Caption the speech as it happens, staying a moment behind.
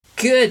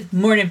Good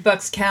morning,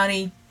 Bucks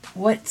County.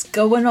 What's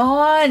going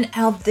on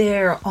out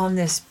there on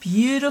this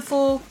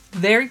beautiful,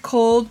 very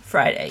cold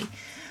Friday?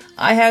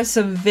 I have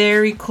some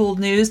very cool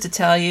news to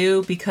tell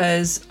you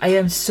because I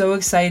am so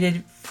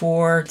excited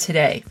for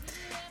today.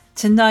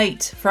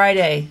 Tonight,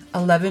 Friday,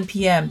 11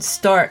 p.m.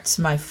 starts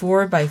my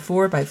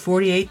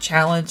 4x4x48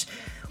 challenge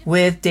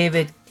with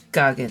David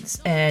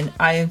Goggins. And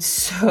I am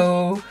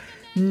so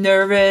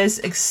nervous,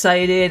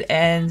 excited,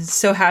 and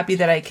so happy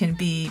that I can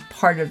be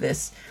part of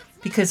this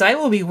because I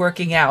will be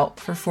working out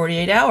for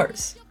 48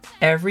 hours.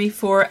 Every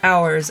 4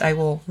 hours, I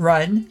will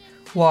run,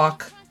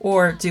 walk,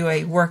 or do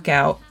a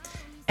workout,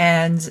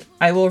 and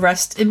I will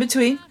rest in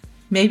between,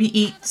 maybe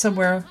eat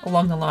somewhere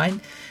along the line.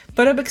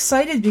 But I'm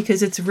excited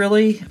because it's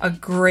really a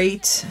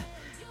great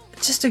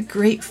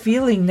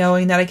feeling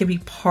knowing that I can be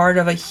part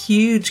of a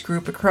huge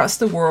group across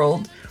the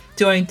world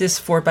doing this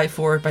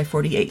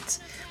 4x4x48.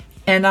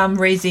 And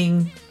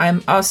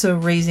I'm also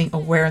raising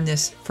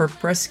awareness for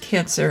breast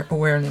cancer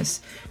awareness,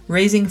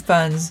 raising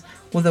funds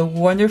with a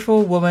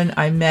wonderful woman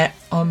I met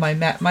on my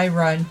Met My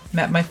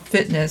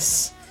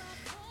Fitness,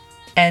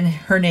 and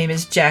her name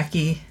is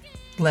Jackie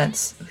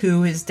Lentz,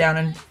 who is down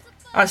in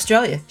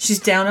Australia. She's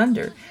down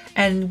under,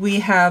 and we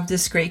have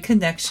this great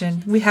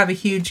connection. We have a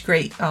huge,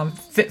 great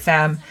fit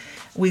fam.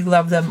 We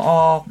love them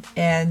all,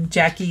 and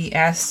Jackie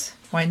asked,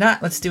 why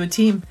not? Let's do a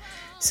team.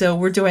 So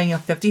we're doing a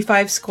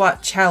 55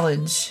 squat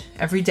challenge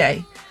every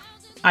day.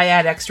 I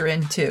add extra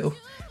in too.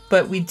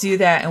 But we do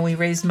that and we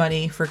raise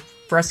money for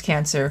breast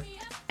cancer.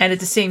 And at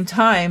the same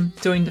time,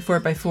 doing the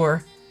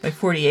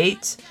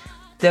 4x4x48,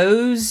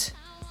 those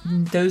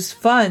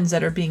funds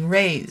that are being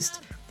raised,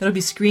 that'll be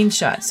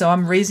screenshot. So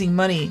I'm raising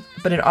money,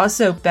 but it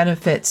also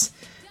benefits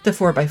the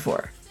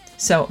 4x4.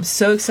 So I'm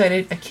so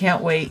excited. I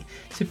can't wait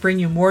to bring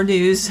you more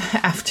news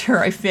after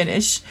I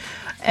finish.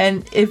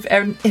 And if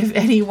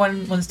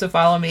anyone wants to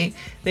follow me,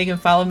 they can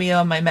follow me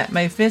on I'm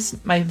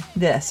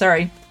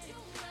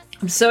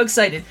so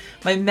excited.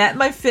 My Met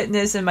My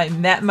Fitness and my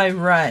Met My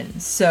Run.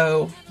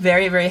 So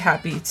very, very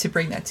happy to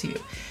bring that to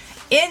you.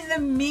 In the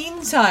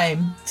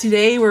meantime,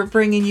 today we're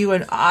bringing you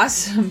an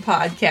awesome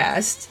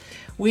podcast.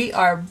 We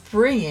are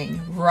bringing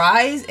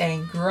Rise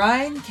and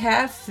Grind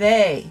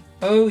Cafe.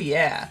 Oh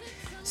yeah.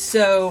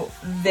 So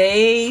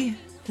they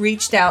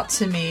reached out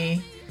to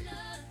me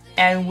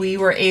and we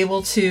were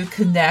able to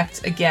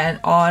connect again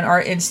on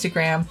our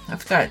Instagram.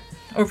 I've got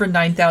over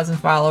 9,000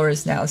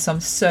 followers now, so I'm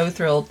so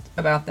thrilled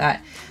about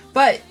that.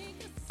 But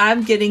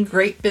I'm getting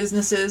great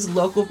businesses,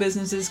 local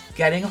businesses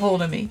getting a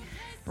hold of me.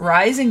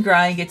 Rise and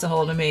Grind gets a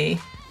hold of me.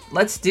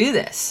 Let's do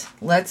this.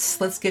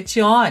 Let's get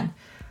you on.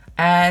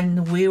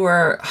 And we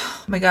were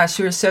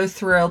so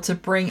thrilled to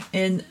bring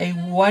in a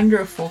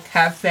wonderful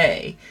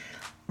cafe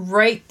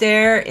right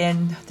there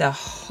in the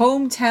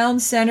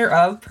hometown center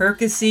of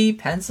Percy,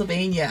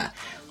 Pennsylvania.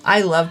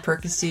 I love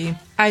Percy.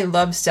 I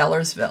love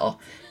Sellersville.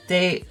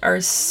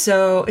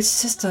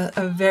 It's just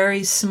a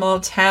very small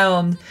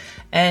town,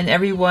 and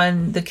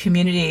everyone, the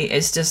community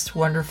is just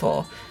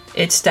wonderful.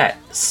 It's that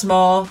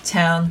small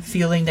town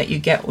feeling that you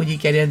get when you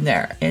get in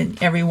there, and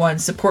everyone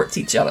supports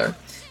each other.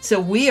 So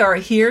we are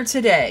here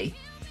today,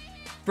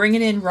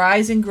 bringing in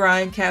Rise and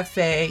Grind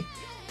Cafe,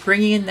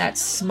 bringing in that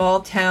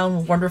small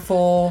town,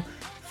 wonderful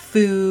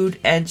food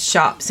and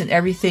shops and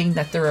everything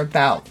that they're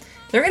about.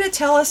 They're going to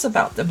tell us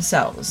about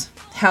themselves,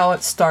 how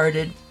it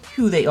started,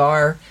 who they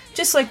are,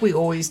 just like we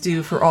always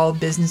do for all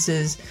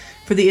businesses,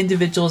 for the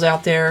individuals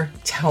out there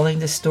telling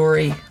the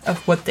story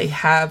of what they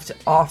have to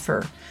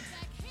offer.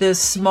 The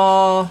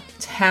small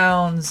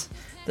towns,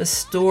 the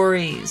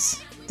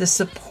stories, the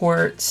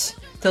support,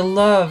 the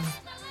love,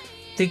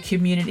 the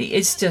community.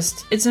 It's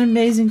an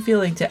amazing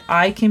feeling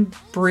I can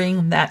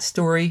bring that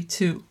story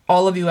to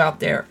all of you out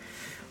there,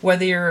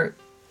 whether you're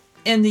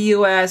in the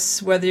US,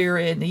 whether you're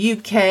in the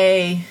UK,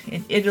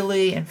 in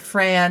Italy, in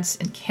France,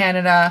 in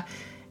Canada,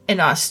 in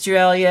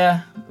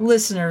Australia,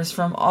 listeners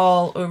from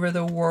all over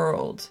the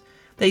world.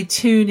 They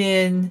tune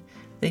in,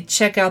 they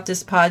check out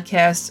this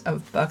podcast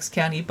of Bucks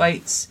County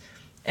Bites,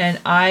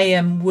 and I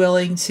am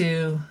willing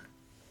to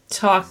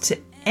talk to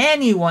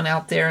anyone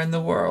out there in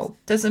the world.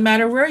 Doesn't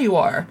matter where you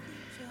are.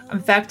 In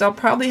fact, I'll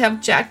probably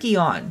have Jackie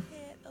on,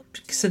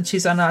 since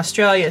she's on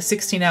Australia,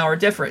 16-hour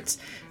difference.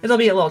 It'll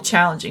be a little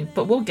challenging,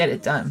 but we'll get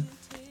it done.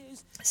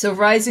 So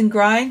Rise and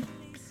Grind,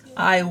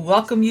 I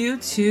welcome you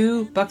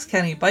to Bucks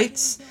County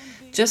Bites.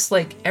 Just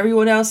like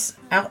everyone else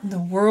out in the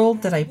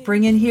world that I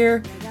bring in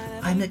here,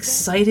 I'm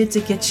excited to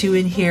get you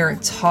in here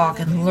and talk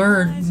and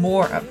learn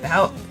more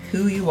about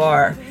who you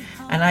are.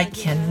 And I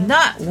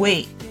cannot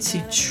wait to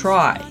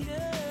try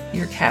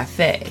your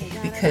cafe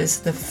because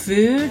the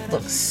food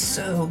looks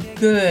so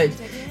good.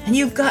 And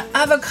you've got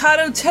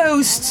avocado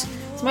toast.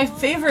 It's my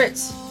favorite.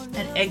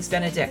 And eggs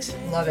Benedict.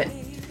 Love it.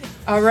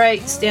 All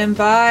right, stand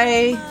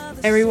by,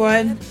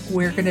 everyone.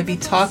 We're going to be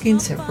talking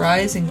to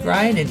Rise and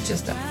Grind in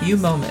just a few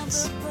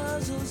moments.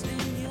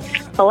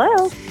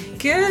 Hello.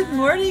 Good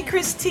morning,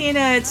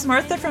 Christina. It's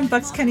Martha from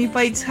Bucks County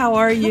Bites. How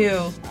are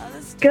you?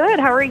 Good.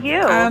 How are you?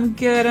 I'm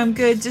good. I'm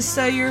good. Just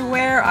so you're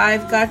aware,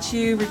 I've got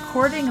you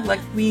recording. Like,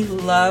 we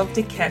love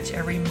to catch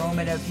every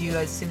moment of you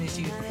as soon as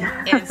you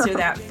answer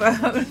that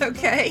phone.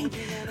 Okay.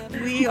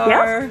 We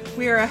are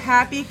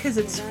happy because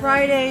it's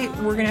Friday.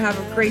 We're gonna have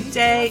a great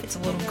day. It's a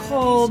little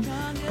cold,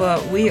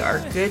 but we are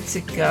good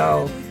to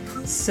go.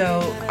 So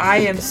I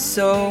am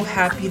so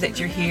happy that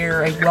you're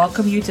here. I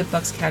welcome you to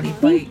Bucks County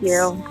Bites. Thank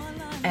you.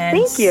 And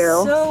Thank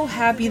you. So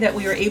happy that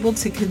we were able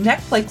to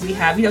connect like we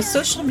have. You know,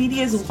 social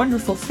media is a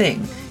wonderful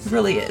thing. It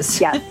really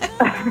is. Yes,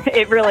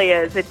 it really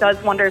is. It does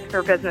wonders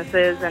for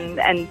businesses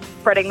and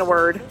spreading the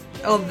word.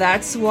 Oh,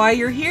 that's why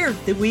you're here.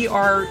 We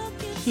are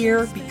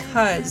here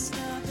because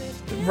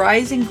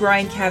Rise and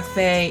Grind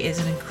Cafe is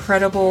an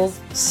incredible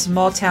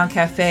small town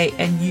cafe,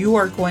 and you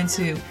are going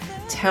to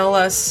tell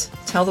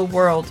the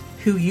world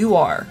who you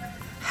are,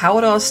 how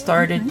it all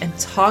started, and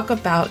talk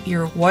about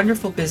your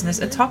wonderful business,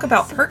 and talk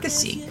about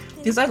Percy,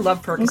 because I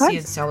love Percy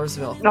in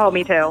Sellersville. Oh,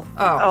 me too.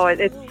 Oh,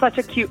 it's such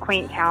a cute,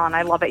 quaint town.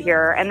 I love it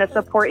here, and the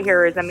support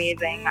here is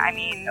amazing. I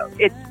mean,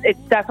 it's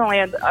definitely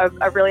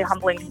a really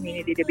humbling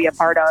community to be a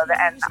part of,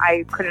 and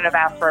I couldn't have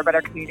asked for a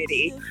better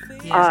community.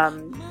 Yes.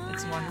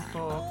 It's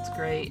wonderful. It's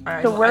great.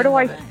 So where do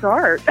I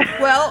start?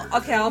 Well,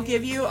 okay, I'll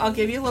give you a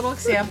little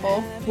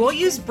example. We'll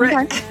use Britt.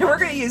 Okay. We're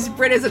going to use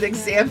Britt as an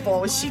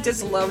example. She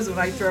just loves when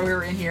I throw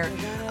her in here.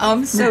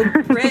 So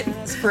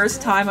Britt's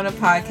first time on a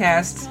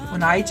podcast,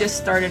 when I just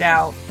started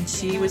out, and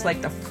she was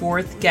like the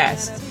fourth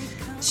guest.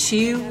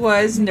 She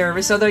was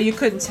nervous, although you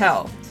couldn't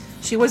tell.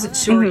 She wasn't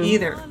sure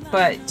either,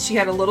 but she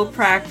had a little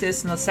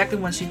practice, and the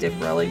second one she did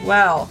really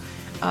well.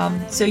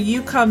 So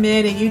you come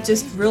in and you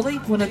just really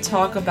want to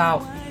talk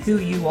about who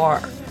you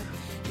are.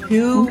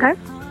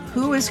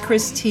 Who is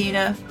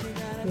Christina?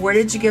 Where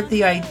did you get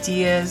the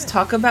ideas?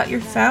 Talk about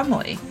your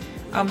family.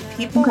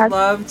 People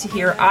love to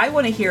hear. I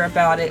want to hear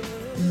about it.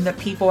 And the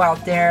people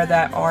out there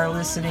that are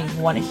listening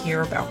want to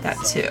hear about that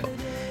too.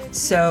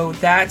 So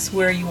that's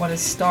where you want to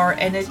start,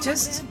 and it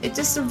just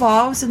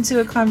evolves into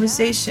a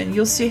conversation.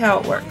 You'll see how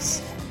it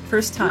works.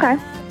 First time.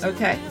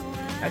 Okay.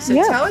 So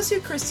tell us who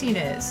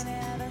Christina is.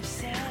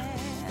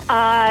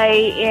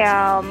 I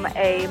am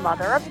a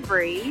mother of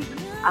three.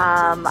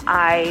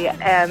 I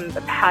am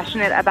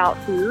passionate about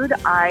food.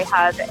 I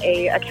have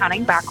a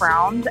accounting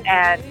background,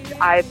 and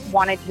I've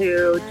wanted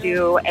to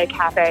do a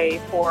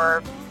cafe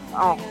for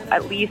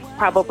at least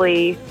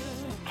probably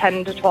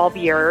 10 to 12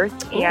 years.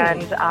 Ooh.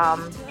 And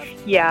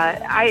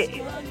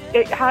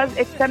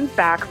it stems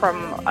back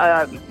from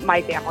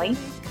my family.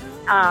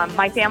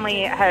 My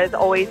family has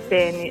always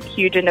been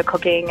huge into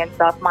cooking and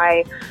stuff.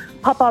 My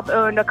Pop-Up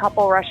owned a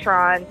couple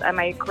restaurants, and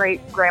my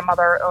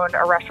great-grandmother owned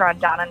a restaurant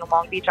down in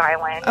Long Beach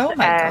Island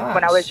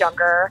when I was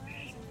younger.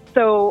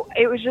 So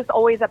it was just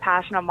always a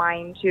passion of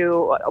mine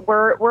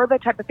we're the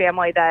type of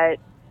family that,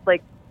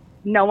 like,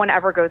 no one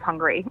ever goes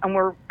hungry, and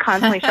we're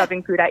constantly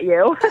shoving food at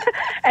you.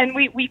 And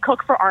we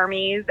cook for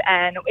armies,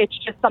 and it's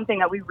just something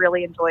that we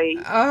really enjoy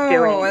doing.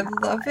 Oh, I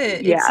love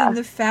it. Yeah. It's in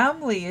the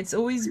family. It's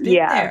always been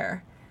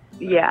there.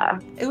 Yeah.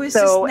 It was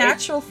just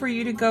natural for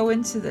you to go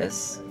into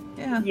this.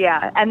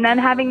 Yeah. And then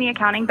having the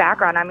accounting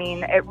background, I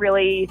mean, it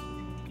really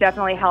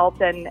definitely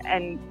helped.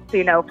 And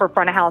you know, for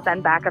front of house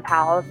and back of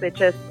house,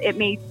 it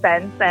made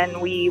sense. And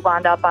we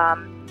wound up,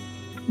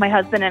 my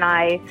husband and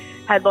I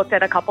had looked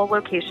at a couple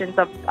locations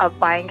of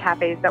buying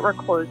cafes that were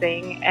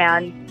closing,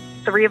 and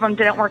 3 of them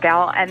didn't work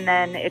out. And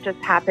then it just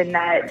happened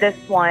that this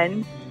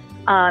one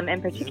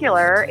in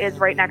particular is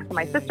right next to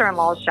my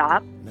sister-in-law's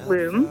shop,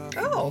 Loom.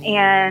 Oh.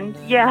 And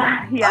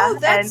yeah. Oh,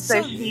 that's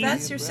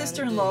that's your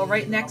sister-in-law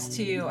right next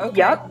to you. Okay.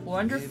 Yep.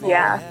 Wonderful.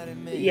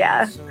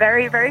 Yeah.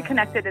 Very, very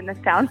connected in this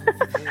town.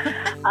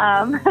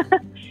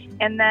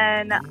 And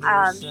then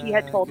she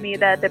had told me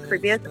that the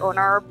previous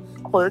owner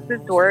closed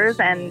his doors,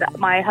 and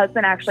my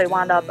husband actually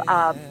wound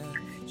up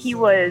he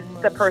was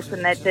the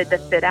person that did the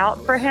fit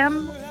out for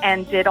him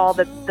and did all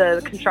the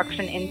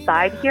construction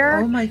inside here.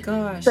 Oh my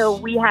gosh. So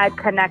we had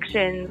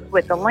connections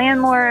with the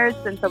landlords,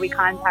 and so we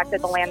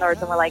contacted the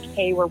landlords and we're like,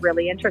 hey, we're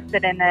really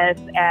interested in this,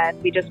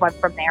 and we just went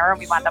from there, and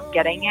we wound up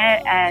getting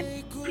it, and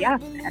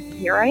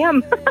here I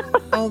am.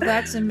 Oh,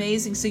 that's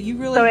amazing. So you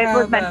really it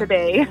was meant to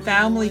be.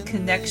 Family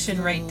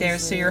connection right there.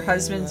 So your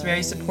husband's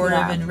very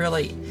supportive and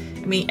really,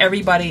 I mean,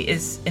 everybody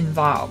is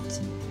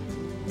involved.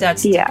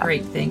 That's the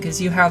great thing,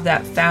 because you have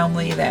that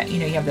family that, you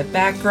know, you have the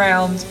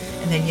background,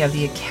 and then you have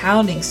the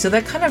accounting. So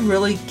that kind of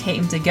really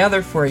came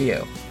together for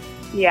you.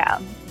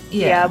 Yeah.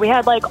 We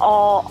had like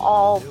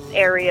all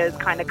areas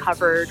kind of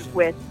covered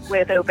with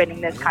opening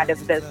this kind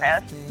of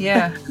business.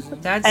 Yeah,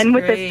 that's and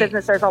with great. this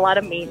business, there's a lot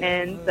of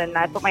maintenance, and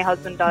that's what my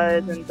husband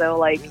does. And so,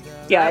 like,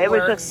 it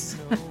was just,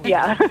 You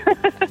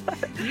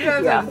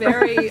have a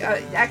very,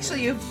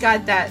 actually, you've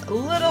got that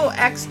little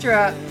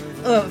extra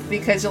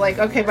because you're like,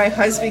 okay, my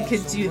husband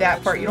can do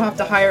that part. You don't have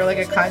to hire like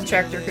a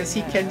contractor because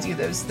he can do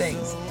those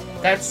things.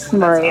 That's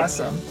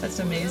awesome. That's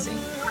amazing.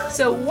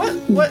 So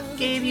what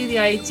gave you the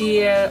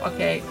idea?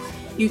 Okay,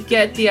 you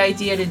get the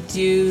idea to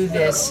do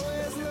this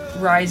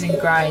Rise and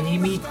Grind.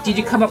 Did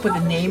you come up with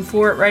a name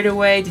for it right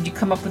away? Did you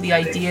come up with the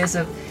ideas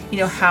of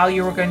how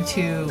you were going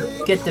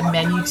to get the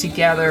menu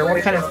together,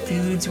 what kind of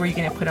foods were you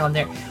going to put on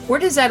there. Where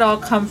does that all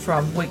come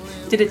from?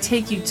 Did it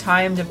take you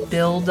time to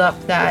build up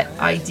that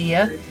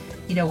idea,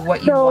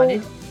 what you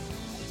wanted?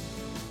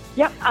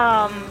 Yep.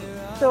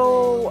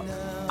 So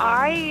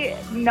I,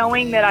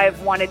 knowing that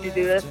I've wanted to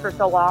do this for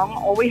so long,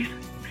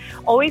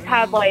 always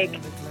had like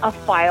a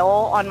file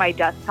on my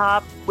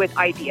desktop with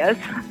ideas.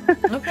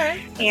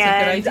 Okay.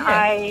 And that's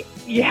a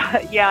good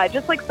idea.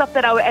 Just like stuff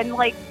that and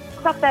like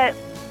stuff that,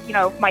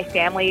 my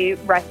family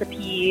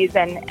recipes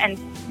and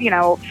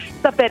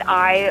stuff that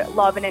I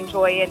love and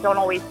enjoy and don't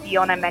always see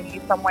on a menu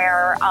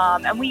somewhere.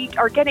 And we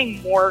are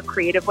getting more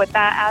creative with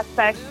that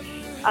aspect.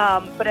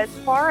 But as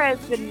far as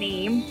the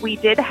name, I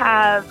did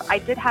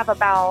have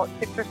about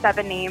 6 or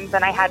 7 names,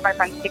 and I had my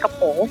friends take a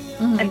poll.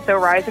 Mm-hmm. And so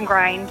Rise and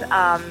Grind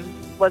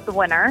was the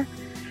winner.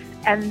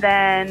 And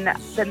then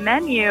the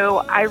menu,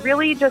 I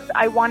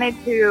wanted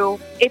to,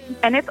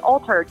 it's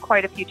altered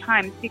quite a few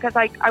times because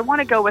I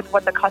want to go with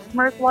what the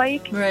customers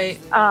like, right?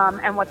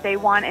 And what they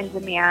want and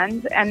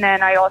demand. And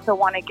then I also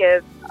want to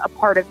give a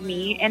part of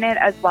me in it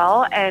as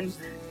well. And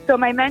so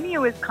my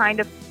menu is kind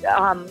of,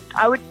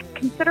 I would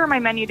consider my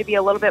menu to be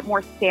a little bit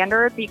more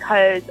standard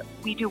because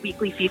we do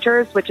weekly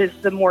features, which is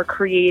the more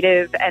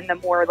creative and the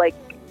more like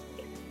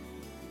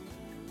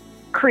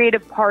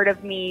creative part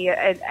of me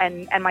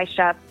and my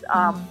chefs.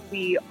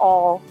 We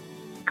all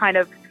kind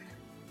of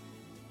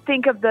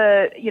think of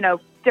the,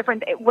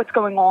 different, what's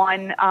going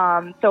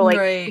on. So like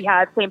right. we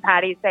have St.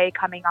 Patty's Day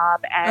coming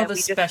up and we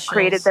specials. just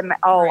created them.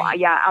 Oh right.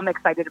 Yeah. I'm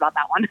excited about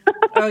that one.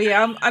 Oh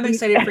yeah. I'm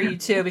excited for you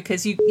too,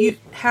 because you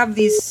have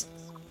these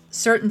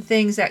certain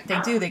things that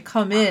they do. They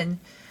come in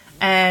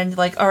and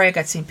like, all right, I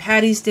got St.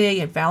 Patty's Day,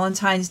 you have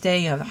Valentine's Day,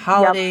 you have the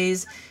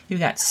holidays, you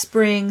got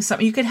spring,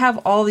 something. You could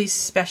have all these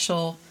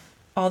special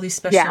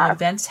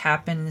events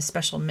happen in the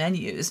special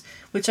menus,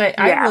 which I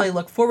really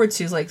look forward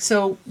to. Like,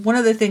 so one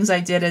of the things I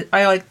did,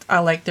 I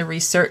like to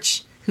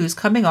research who's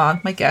coming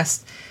on, my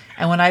guest.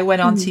 And when I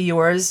went on to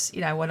yours,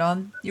 I went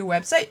on your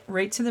website,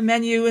 right to the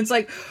menu, and it's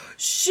like,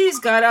 she's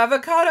got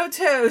avocado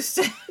toast.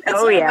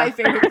 That's one of my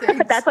favorite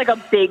things. That's like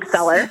a big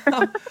seller.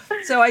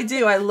 So I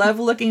do. I love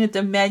looking at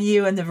the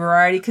menu and the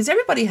variety because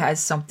everybody has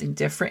something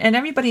different and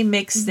everybody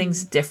makes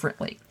things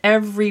differently.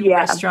 Every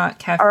restaurant,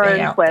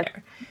 cafe out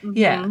there. Mm-hmm.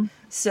 Yeah.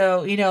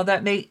 So,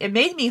 that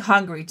made me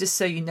hungry, just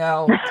so you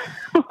know.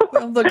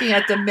 I'm looking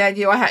at the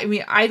menu.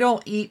 I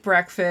don't eat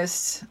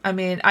breakfast.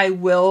 I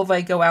will if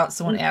I go out,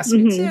 someone asks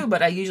me to,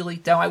 but I usually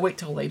don't. I wait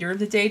till later in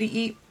the day to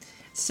eat.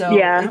 So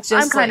it's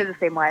just I'm kind of the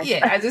same way.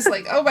 Yeah, I just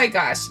like, oh my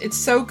gosh, it's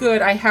so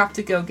good. I have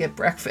to go get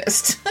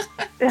breakfast.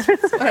 That's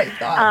what I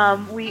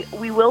thought.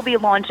 We will be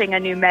launching a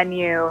new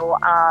menu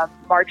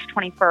March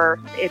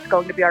 21st. It's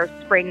going to be our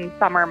spring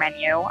summer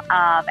menu,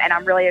 and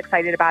I'm really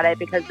excited about it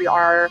because we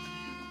are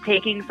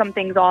taking some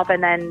things off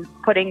and then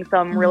putting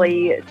some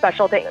really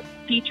special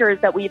features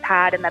that we've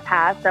had in the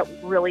past that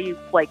really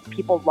like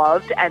people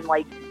loved and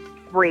like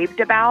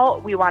raved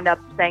about. We wound up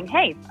saying,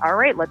 hey, all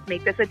right, let's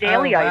make this a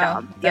daily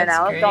item. That's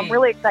great. So I'm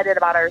really excited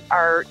about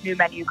our new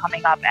menu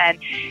coming up. And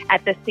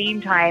at the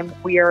same time,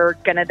 we are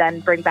going to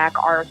then bring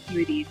back our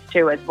smoothies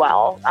too as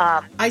well.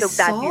 I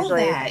saw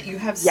that. You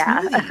have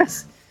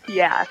smoothies.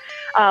 Yeah.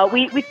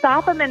 We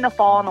stop them in the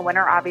fall and the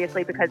winter,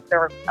 obviously, because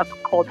they're a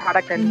cold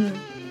product and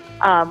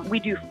we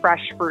do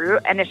fresh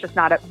fruit, and it's just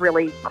not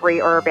really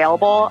great or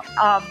available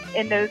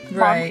in those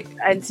months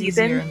and it's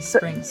seasons. Easier in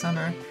spring,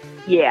 summer.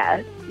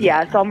 Yeah.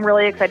 So I'm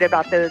really excited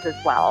about those as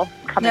well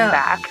coming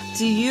back.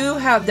 Do you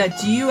have that?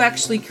 Do you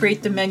actually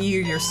create the menu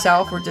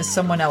yourself, or does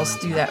someone else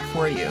do that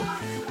for you?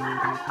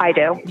 I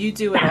do. You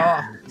do it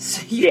all.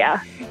 So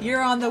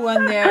you're on the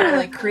one there,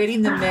 like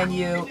creating the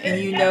menu,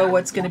 and you know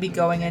what's going to be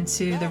going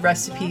into the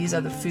recipes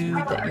of the food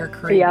that you're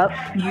creating.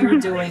 Yep.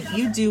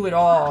 You do it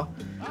all.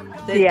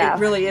 It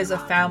really is a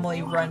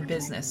family-run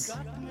business.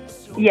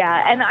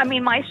 Yeah,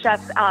 and my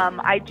chefs,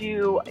 I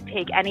do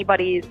take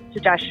anybody's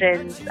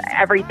suggestions,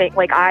 everything.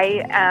 Like,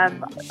 I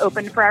am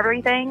open for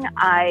everything.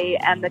 I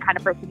am the kind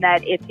of person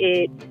that if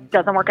it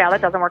doesn't work out,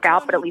 it doesn't work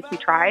out, but at least we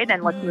tried,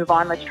 and let's move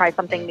on, let's try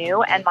something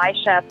new. And my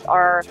chefs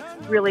are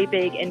really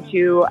big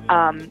into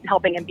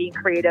helping and being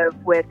creative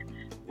with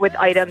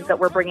items that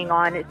we're bringing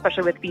on,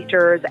 especially with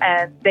features,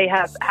 and they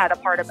have had a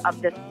part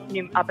of this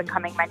new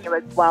up-and-coming menu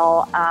as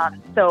well.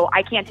 So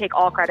I can't take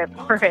all credit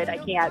for it. I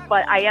can't.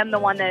 But I am the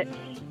one that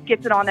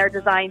gets it on there,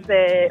 designs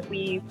it.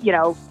 We,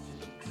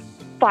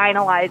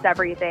 finalize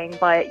everything.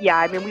 But,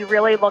 we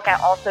really look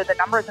at also the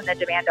numbers and the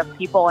demand of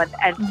people.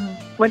 And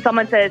when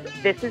someone says,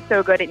 this is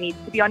so good, it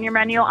needs to be on your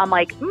menu, I'm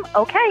like,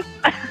 okay.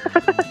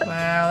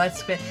 Wow,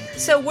 that's good.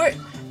 So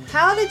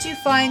how did you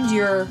find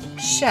your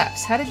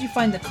chefs? How did you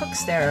find the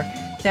cooks there?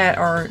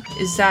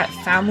 Is that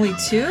family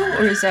too,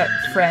 or is that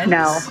friends?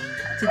 No.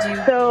 Did you?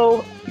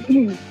 So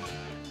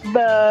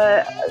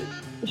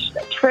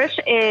Trish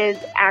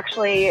is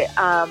actually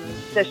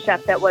the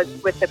chef that was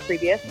with the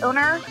previous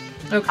owner.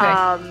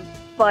 Okay.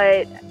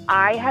 But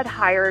I had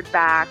hired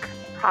back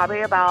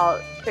probably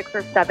about 6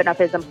 or 7 of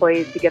his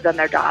employees to give them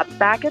their jobs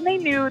back, and they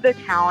knew the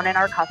town and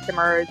our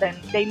customers, and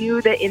they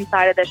knew the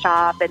inside of the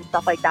shop and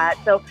stuff like that.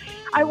 So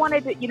I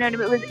wanted to,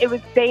 it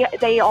was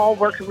they all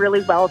worked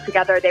really well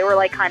together. They were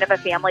like kind of a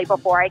family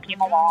before I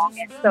came along,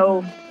 and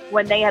so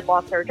when they had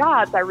lost their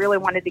jobs, I really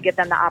wanted to give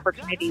them the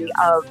opportunity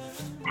of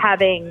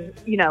having,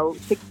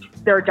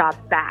 their jobs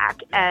back.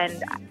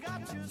 And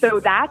so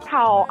that's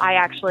how I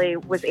actually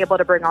was able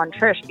to bring on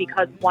Trish,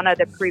 because one of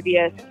the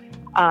previous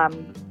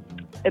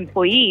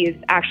employees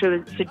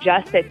actually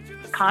suggested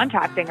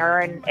contacting her,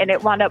 and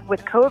it wound up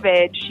with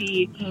COVID.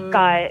 She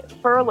got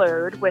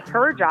furloughed with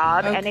her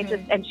job,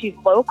 and she's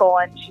local,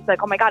 and she's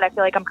like, oh my God, I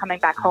feel like I'm coming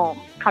back home,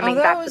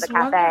 back to the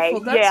cafe.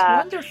 Wonderful.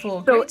 That's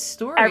wonderful. So great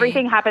story.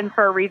 Everything happens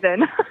for a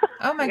reason.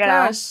 Oh my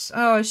gosh.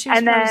 Oh, she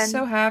was probably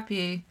so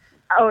happy.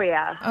 Oh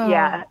yeah. Oh.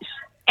 Yeah.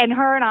 And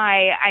her and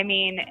I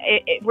mean,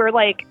 we're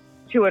like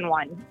 2 in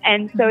 1.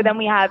 And so then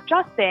we have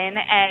Justin,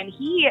 and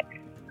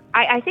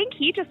I think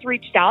he just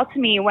reached out to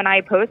me when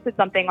I posted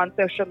something on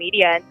social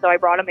media. And so I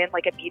brought him in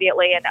like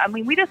immediately. And I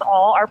mean, we just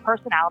our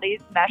personalities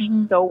meshed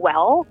so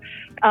well.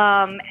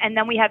 And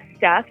then we have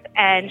Steph,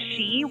 and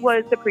she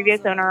was the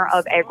previous owner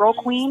of Egg Roll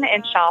Queen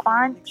in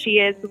Chalfont. She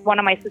is one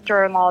of my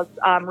sister-in-law's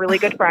really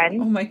good friends.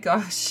 Oh my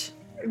gosh.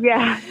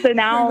 Yeah. So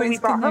now we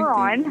brought her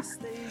on.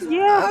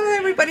 Yeah. Oh,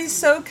 everybody's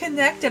so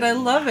connected. I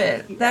love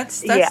it.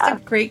 That's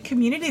the great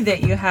community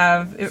that you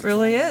have. It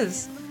really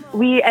is.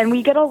 We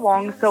get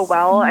along so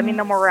well. I mean,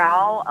 the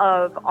morale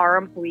of our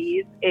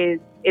employees is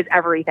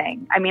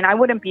everything. I mean, I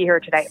wouldn't be here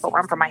today if it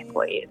weren't for my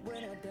employees.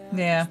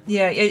 Yeah,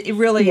 it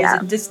really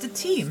is. It's the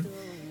team.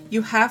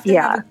 You have to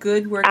have a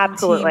good working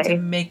team to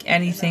make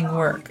anything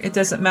work. It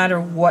doesn't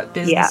matter what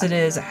business it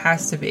is. It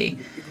has to be.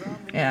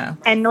 Yeah.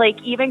 And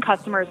like even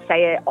customers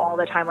say it all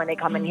the time when they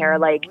come in here.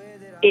 Like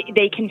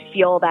they can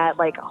feel that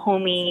like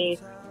homey,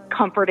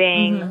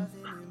 comforting,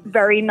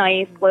 very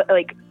nice,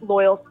 like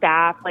loyal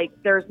staff. Like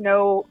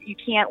you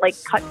can't like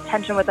cut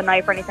tension with a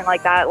knife or anything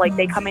like that. Like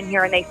they come in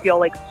here and they feel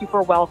like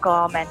super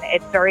welcome, and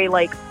it's very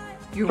like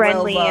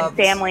friendly and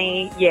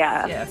family.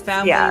 Yeah.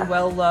 Family,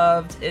 well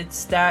loved.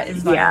 It's that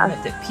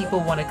environment that people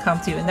want to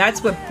come to, and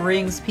that's what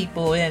brings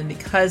people in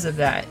because of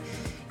that.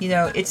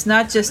 It's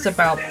not just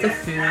about the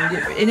food.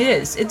 It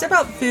is. It's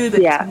about food, but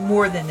it's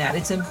more than that.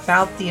 It's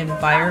about the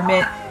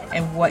environment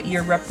and what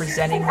you're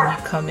representing when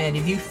you come in.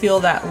 If you feel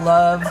that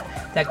love,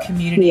 that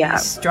community,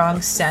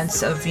 strong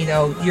sense of,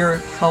 you're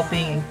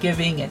helping and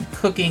giving and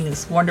cooking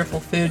this wonderful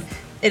food,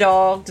 it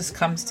all just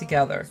comes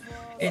together.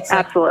 It's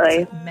absolutely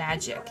like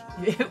magic.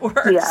 It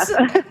works. Yeah.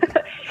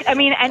 I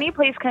mean, any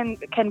place can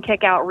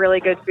kick out really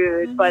good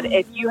food, but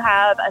if you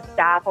have a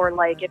staff or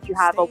like if you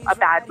have a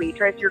bad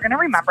waitress, you're going to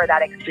remember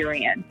that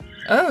experience.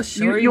 Oh,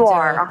 sure you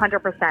are,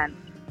 100%.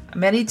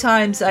 Many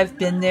times I've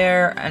been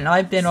there, and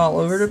I've been all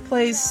over the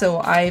place, so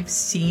I've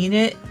seen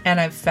it and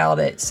I've felt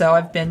it. So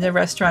I've been to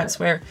restaurants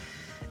where,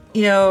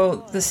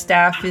 the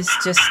staff is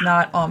just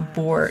not on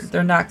board.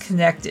 They're not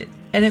connected,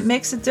 and it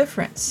makes a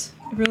difference.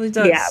 It really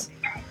does.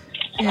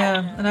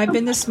 Yeah, and I've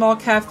been to small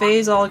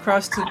cafes all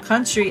across the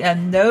country,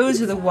 and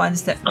those are the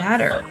ones that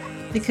matter,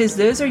 because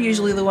those are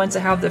usually the ones that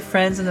have the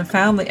friends and the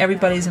family.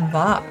 Everybody's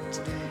involved,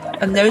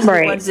 and those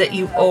are the ones that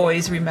you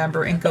always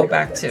remember and go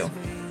back to.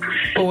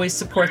 Always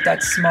support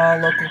that small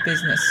local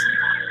business.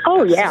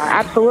 Oh yeah,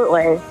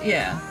 absolutely.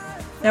 Yeah.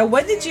 Now,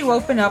 when did you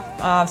open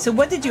up? So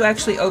when did you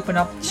actually open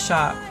up the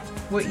shop?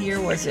 What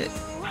year was it?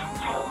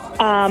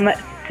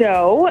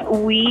 So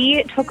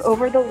we took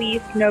over the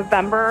lease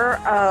November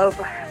of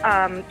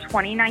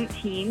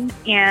 2019,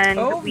 and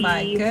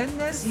my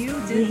goodness, you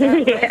did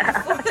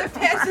that right before the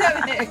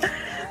pandemic.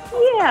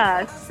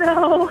 Yeah.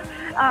 So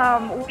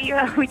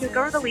we took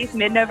over the lease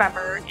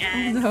mid-November,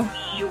 and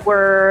we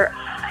were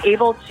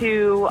able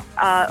to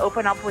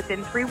open up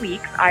within 3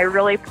 weeks. I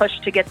really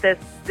pushed to get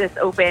this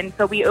open.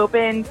 So we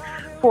opened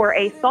for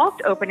a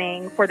soft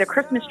opening for the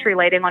Christmas tree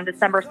lighting on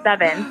December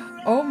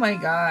 7th. Oh my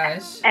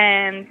gosh.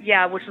 And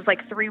which was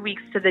like 3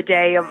 weeks to the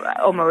day of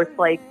almost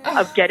like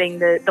of getting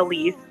the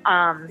lease.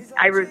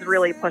 I was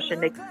really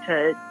pushing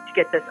to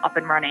get this up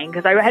and running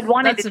because I had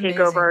wanted to take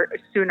over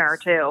sooner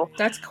too.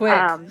 That's quick.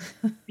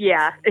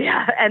 Yeah.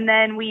 And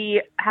then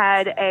we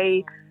had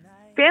a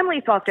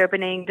family soft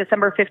opening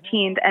December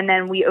 15th, and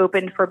then we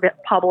opened for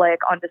public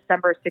on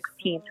December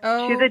 16th.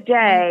 To the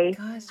day,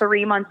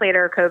 3 months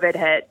later, COVID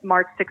hit,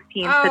 March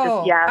 16th.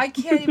 I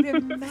can't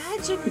even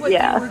imagine what you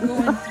were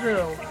going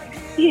through.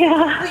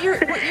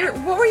 Yeah.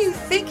 What were you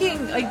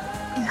thinking? Like,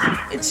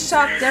 it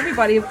shocked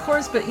everybody, of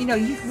course, but you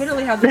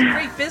literally have this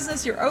great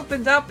business. You're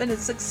opened up, and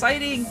it's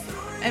exciting,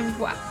 and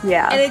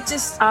and it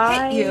just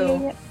hit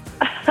you.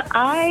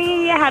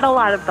 I had a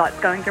lot of thoughts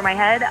going through my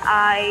head.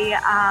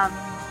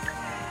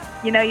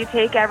 You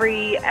take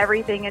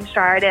everything in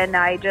stride, and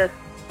I just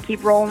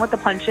keep rolling with the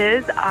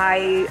punches.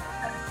 I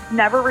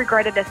never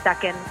regretted a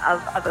second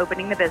of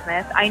opening the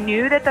business. I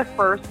knew that the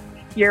first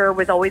year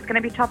was always going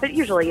to be tough. It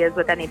usually is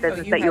with any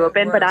business that you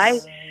open, but I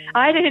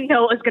didn't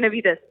know it was going to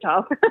be this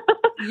tough.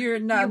 You're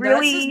not.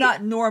 This is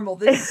not normal.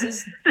 This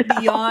is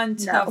beyond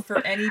tough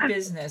for any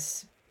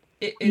business.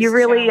 you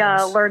really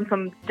challenge. learn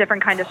some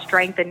different kind of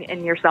strength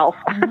in yourself.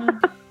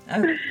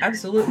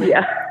 Absolutely.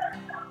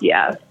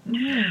 Yeah.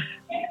 Mhm.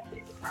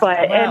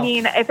 But Wow. I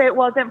mean, if it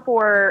wasn't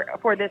for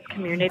this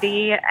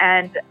community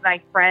and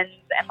my friends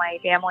and my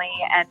family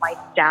and my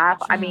staff,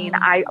 I mean,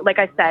 like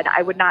I said,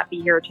 I would not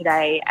be here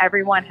today.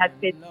 Everyone has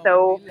been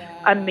so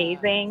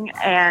amazing,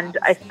 and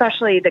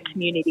especially the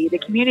community. The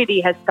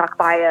community has stuck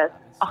by us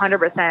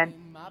 100%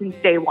 since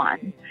day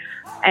one.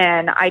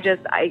 And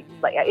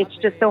it's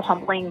just so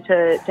humbling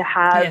to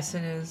have Yes,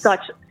 it is.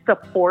 such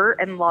support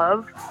and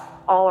love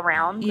all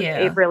around. Yeah.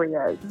 It really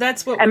is.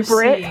 That's what And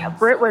we're seeing.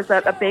 Britt was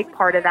a big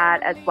part of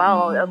that as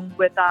well.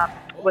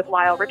 With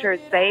Lyle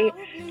Richards.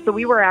 So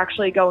we were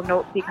actually going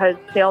because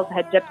sales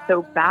had dipped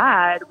so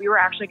bad. We were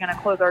actually going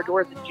to close our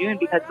doors in June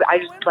because I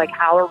just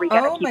how are we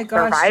going to keep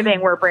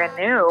surviving? We're brand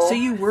new. So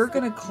you were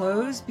going to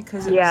close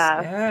because it was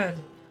bad.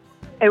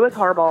 It was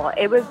horrible.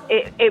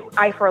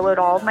 I furloughed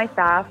all of my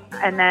staff,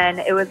 and then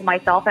it was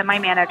myself and my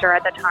manager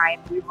at the time.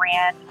 We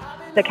ran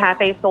the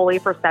cafe solely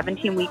for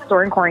 17 weeks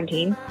during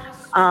quarantine.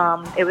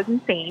 It was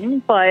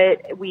insane,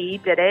 but we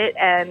did it,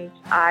 and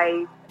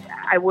I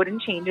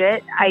wouldn't change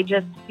it. I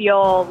just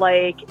feel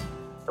like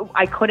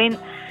I couldn't.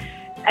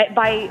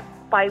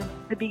 By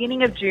the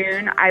beginning of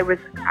June, I was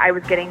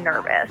getting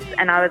nervous,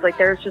 and I was like,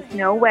 "There's just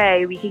no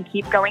way we can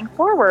keep going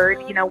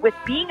forward." With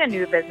being a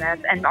new business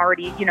and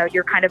already,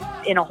 you're kind of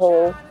in a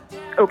hole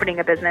opening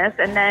a business,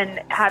 and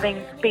then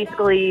having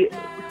basically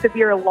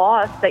severe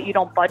loss that you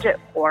don't budget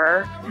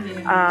for.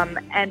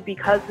 And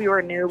because we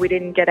were new, we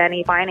didn't get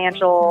any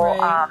financial,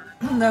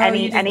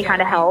 any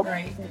kind of help.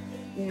 Right.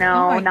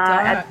 No,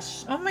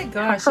 not Oh my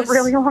gosh. for a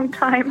really long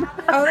time.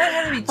 Oh, that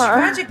had to be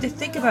tragic to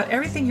think about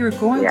everything you were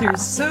going through.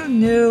 It's so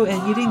new,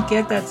 and you didn't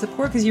get that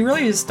support because you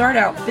really just start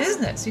out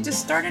business. You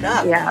just started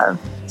up. Yeah.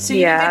 So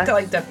you didn't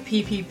get the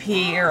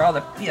PPP or all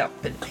the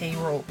the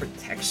payroll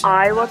protection.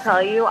 I will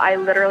tell you, I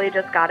literally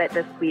just got it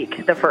this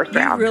week, the first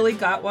round. You really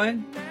got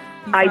one?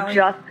 I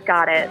just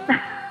got it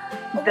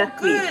this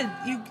week. Good.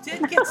 You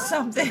did get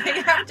something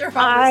after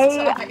all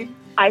this time.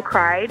 I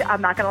cried. I'm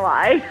not going to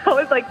lie. I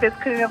was like, this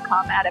couldn't have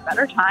come at a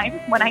better time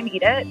when I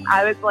need it.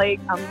 I was like,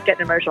 I'm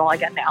getting emotional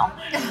again now.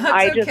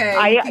 I'm just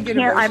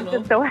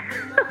so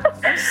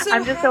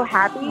I'm just so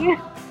happy.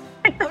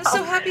 I'm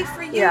so happy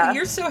for you. Yeah.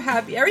 You're so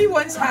happy.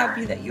 Everyone's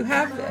happy that you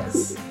have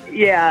this.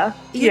 Yeah.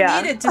 You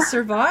need it to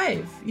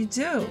survive. You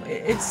do.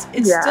 It's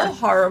still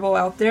horrible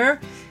out there.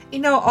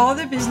 All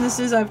the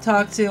businesses I've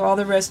talked to, all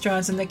the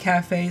restaurants and the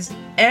cafes,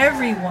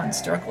 everyone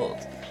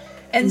struggled.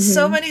 And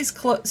so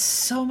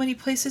many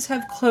places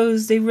have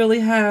closed. They really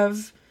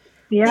have.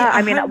 Yeah,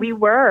 I mean, we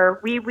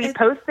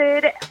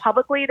posted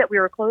publicly that we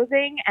were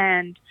closing,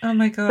 and oh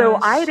my gosh. So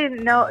I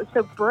didn't know.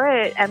 So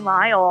Britt and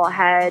Lyle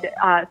had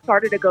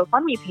started a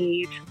GoFundMe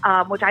page,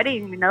 which I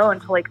didn't even know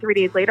until like 3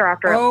 days later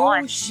after it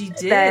launched. Oh, she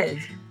did.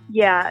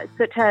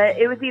 So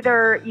it was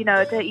either,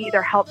 to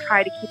either help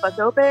try to keep us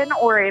open,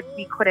 or if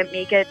we couldn't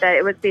make it, that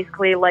it was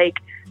basically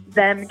like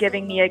them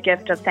giving me a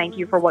gift of thank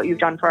you for what you've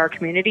done for our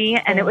community.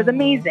 And it was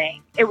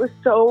amazing. It was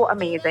so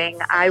amazing.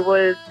 I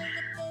was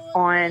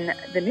on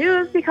the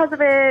news because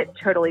of it,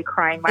 totally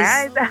crying my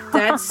eyes out.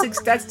 That's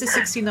the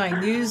 69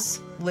 News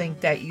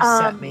link that you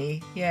sent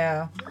me.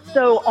 Yeah.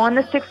 So on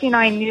the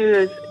 69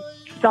 News,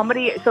 so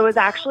it was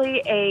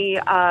actually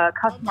a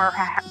customer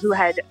who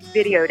had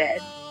videoed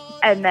it.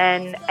 And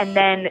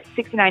then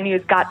 69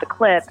 News got the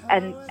clip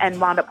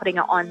and wound up putting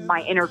it on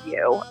my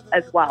interview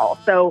as well.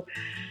 So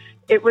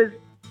it was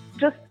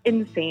just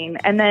insane.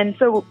 And then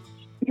so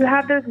you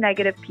have those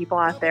negative people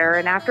out there.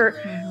 And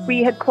after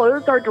we had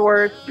closed our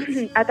doors,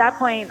 at that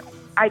point,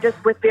 I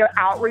just, with the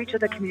outreach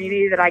of the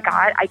community that I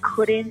got, I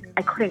couldn't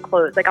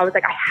close. Like, I was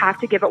like, I have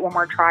to give it one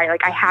more try.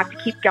 Like, I have to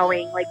keep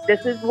going. Like,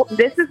 this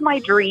is my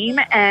dream.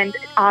 And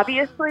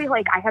obviously,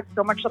 like, I have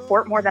so much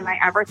support, more than I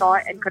ever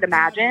thought and could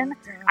imagine.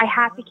 I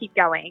have to keep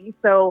going.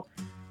 So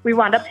we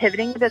wound up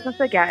pivoting the business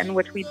again,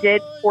 which we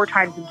did 4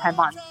 times in 10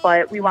 months.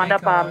 But we wound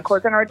up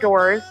closing our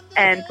doors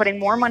and putting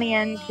more money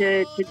in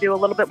to do a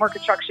little bit more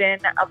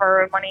construction of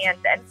our own money and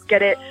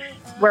get it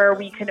where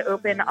we can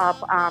open up.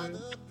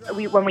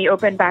 When we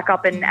opened back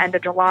up in end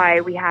of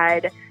July, we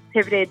had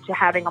pivoted to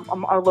having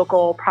a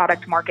local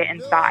product market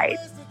inside.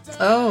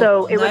 Oh,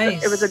 so it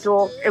nice. was a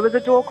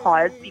dual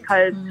cause,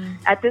 because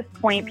at this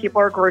point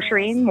people are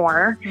grocerying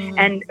more,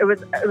 and it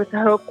was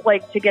a hope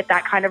like to get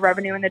that kind of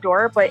revenue in the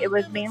door. But it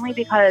was mainly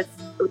because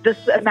this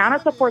amount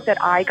of support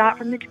that I got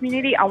from the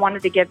community, I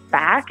wanted to give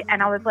back,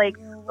 and I was like,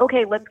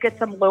 okay, let's get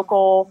some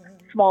local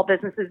small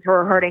businesses who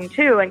are hurting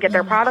too, and get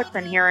their products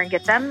in here and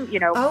get them,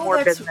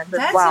 more business as well.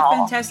 That's a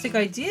fantastic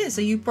idea.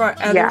 So you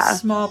brought other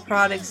small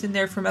products in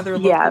there from other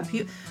local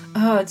people.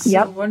 Oh, it's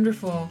so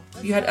wonderful.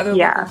 You had other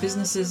local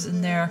businesses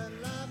in there.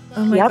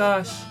 Oh my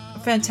gosh, a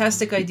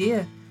fantastic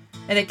idea.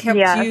 And it kept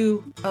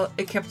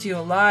you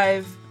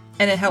alive,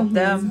 and it helped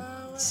them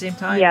at the same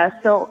time. Yeah.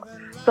 So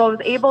I was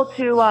able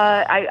to.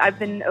 I've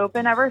been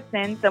open ever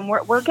since, and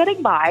we're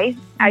getting by.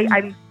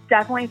 I'm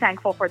definitely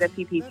thankful for the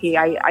PPP.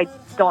 I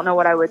don't know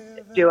what I would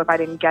do if I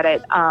didn't get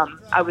it.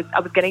 I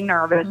was getting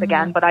nervous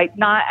again, but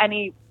not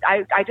any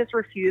I just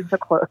refuse to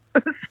close.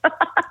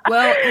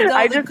 Well,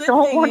 I just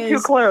don't want to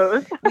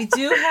close. We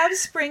do have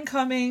spring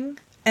coming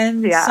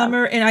and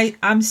summer, and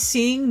I'm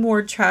seeing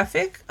more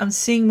traffic. I'm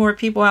seeing more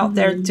people out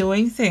there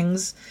doing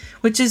things,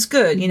 which is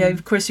good. You know,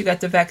 of course, you got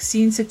the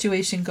vaccine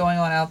situation going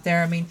on out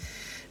there. I mean,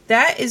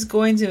 that is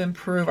going to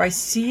improve. I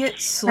see it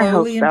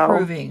slowly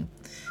improving.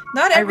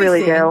 Not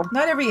everything. I really do.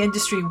 Not every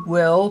industry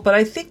will, but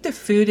I think the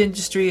food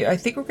industry, I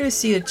think we're going to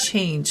see a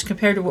change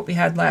compared to what we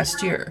had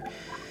last year.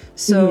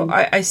 So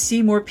I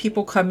see more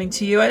people coming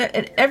to you,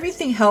 and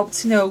everything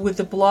helps, you know, with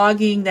the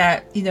blogging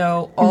that, you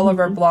know, all of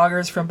our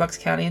bloggers from Bucks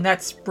County, and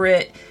that's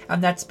Britt,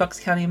 and that's Bucks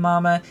County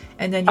Mama,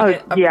 and then you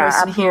get a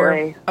person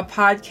here, a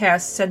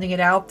podcast sending it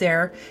out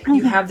there.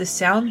 You have the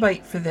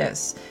soundbite for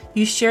this.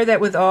 You share that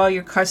with all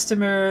your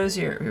customers,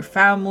 your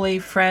family,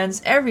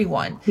 friends,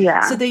 everyone.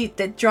 Yeah. So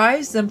that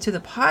drives them to the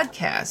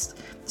podcast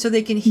so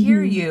they can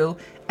hear you.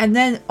 And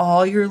then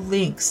all your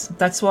links.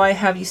 That's why I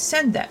have you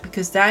send that,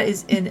 because that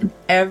is in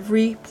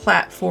every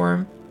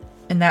platform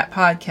in that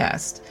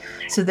podcast.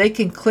 So they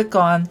can click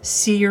on,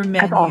 see your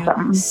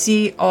menu,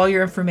 see all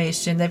your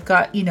information. They've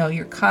got, you know,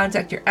 your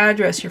contact, your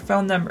address, your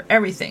phone number,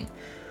 everything.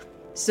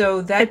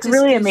 So it's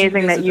really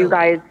amazing that you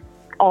guys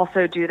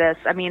also do this.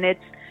 I mean,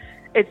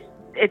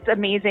 it's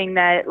amazing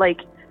that,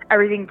 like,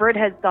 everything Britt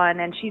has done,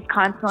 and she's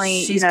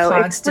constantly, you know,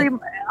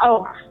 constant.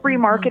 Free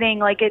marketing,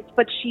 like it's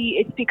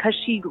because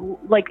she,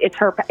 like, it's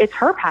her passion.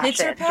 It's her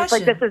passion. Just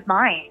like, this is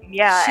mine.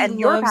 Yeah. She and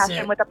your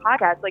passion with the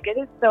podcast, like, it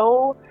is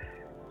so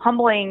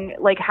humbling,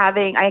 like,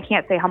 having, I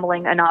can't say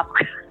humbling enough.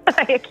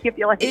 I keep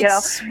feeling, you know,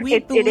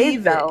 it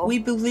is though. We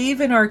believe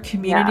in our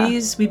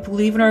communities. We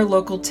believe in our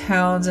local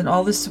towns and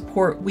all the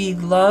support. We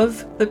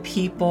love the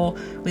people.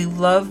 We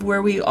love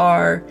where we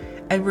are.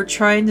 And we're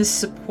trying to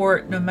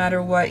support no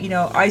matter what. You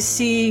know, I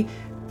see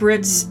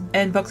Britt's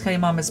and Bucks County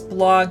Mama's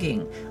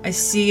blogging. I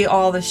see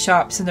all the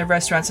shops and the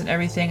restaurants and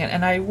everything.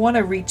 And I want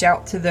to reach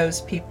out to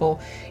those people.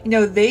 You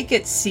know, they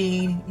get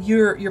seen.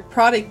 Your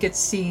product gets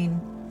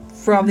seen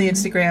from the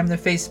Instagram, the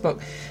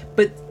Facebook.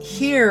 But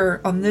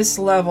here on this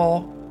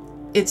level,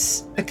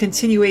 it's a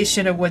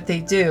continuation of what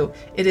they do.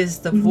 It is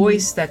the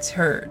voice that's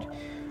heard.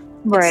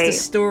 Right. It's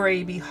the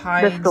story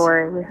behind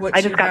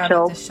what you have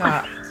at the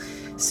shop.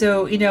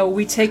 So, you know,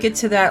 we take it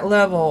to that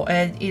level,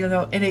 and, you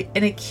know, and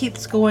it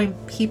keeps going.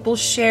 People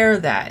share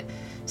that.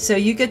 So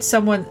you get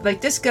someone, like,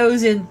 this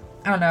goes in,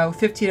 I don't know,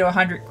 50 to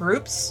 100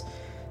 groups.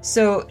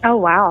 So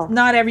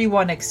not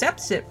everyone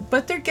accepts it,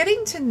 but they're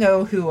getting to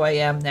know who I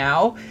am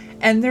now.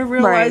 And they're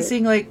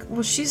realizing, like,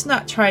 well, she's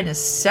not trying to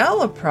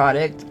sell a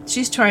product.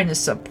 She's trying to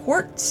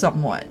support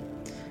someone.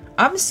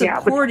 I'm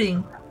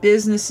supporting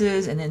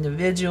businesses and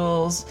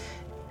individuals,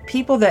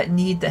 people that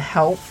need the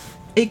help.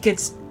 It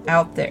gets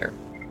out there.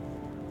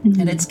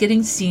 And it's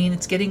getting seen,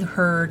 it's getting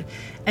heard,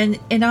 and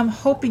I'm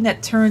hoping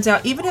that turns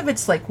out, even if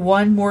it's like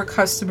one more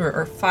customer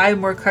or 5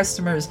 more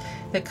customers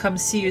that come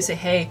see you and say,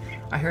 hey,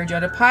 I heard you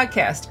on a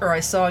podcast, or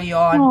I saw you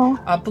on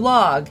a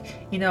blog,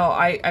 you know,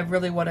 I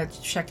really want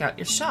to check out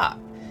your shop.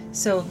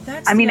 So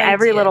that's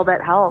every little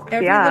bit helps.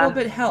 Every little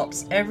bit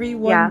helps. Every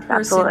one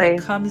person that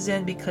comes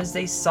in because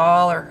they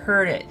saw or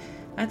heard it.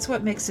 That's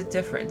what makes a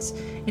difference.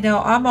 You know,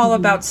 I'm all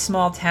about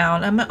small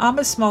town. I'm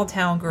a small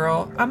town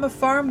girl. I'm a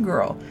farm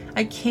girl.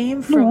 I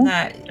came from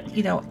that,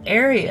 you know,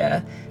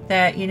 area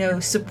that, you know,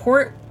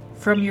 support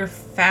from your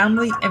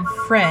family and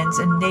friends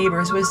and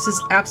neighbors was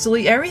just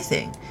absolutely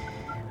everything.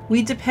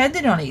 We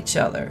depended on each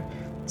other.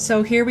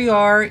 So here we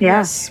are.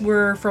 Yes,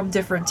 we're from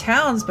different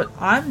towns, but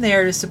I'm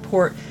there to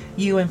support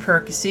you in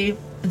Percy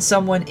and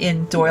someone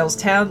in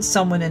Doylestown,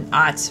 someone in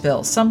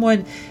Ottsville,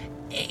 someone...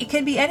 It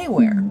can be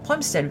anywhere.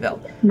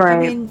 Plumsteadville. Right. I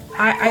mean,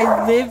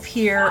 I live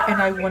here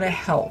and I want to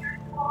help.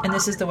 And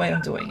this is the way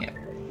I'm doing it.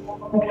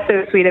 It's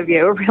so sweet of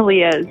you. It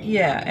really is.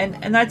 Yeah.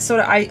 And that's sort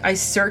of, I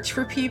search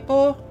for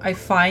people. I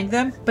find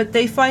them. But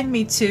they find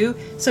me too.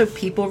 So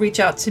people reach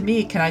out to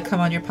me. Can I come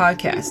on your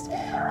podcast?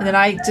 And then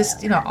I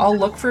just, you know, I'll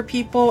look for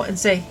people and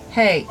say,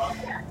 hey,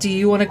 do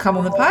you want to come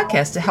on the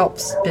podcast? It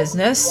helps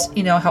business.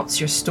 You know, helps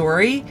your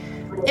story.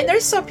 And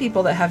there's some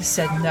people that have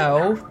said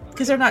no,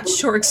 because they're not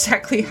sure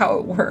exactly how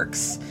it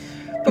works.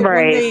 But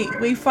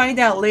when we find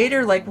out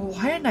later, like, well,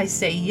 why didn't I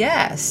say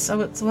yes? So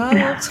it's,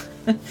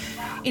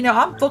 you know,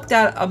 I'm booked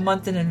out a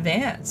month in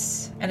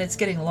advance, and it's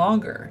getting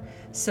longer.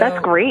 So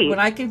that's great. When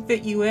I can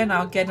fit you in,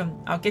 I'll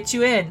get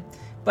you in.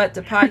 But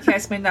the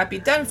podcast may not be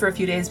done for a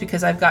few days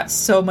because I've got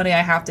so many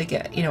I have to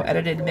get, you know,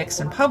 edited, mixed,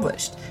 and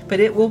published. But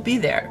it will be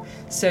there.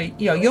 So,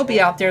 you know, you'll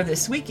be out there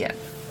this weekend.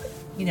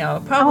 You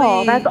know,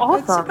 probably that's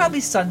awesome. It's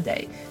probably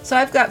Sunday. So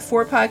I've got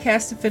 4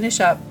 podcasts to finish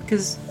up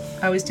because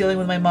I was dealing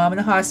with my mom in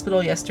the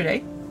hospital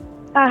yesterday.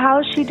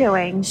 How's she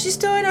doing? She's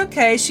doing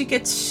okay.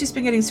 She's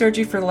been getting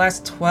surgery for the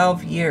last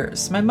 12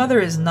 years. My mother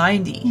is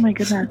 90. Oh my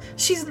goodness.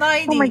 She's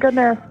 90. Oh my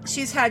goodness.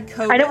 She's had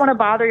COVID. I didn't want to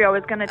bother you. I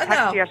was going to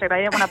text you yesterday, but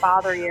I didn't want to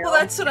bother you. Well,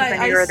 that's what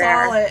I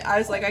saw it. I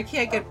was like, I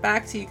can't get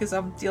back to you because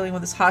I'm dealing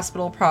with this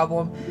hospital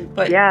problem.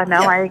 But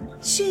my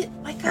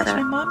gosh,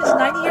 my mom is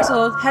 90 years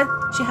old.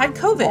 She had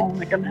COVID. Oh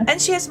my goodness.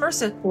 And she has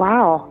MRSA.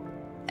 Wow.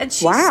 And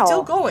she's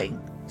still going.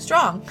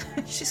 strong.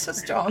 She's so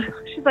strong.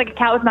 She's like a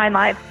cat with 9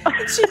 lives.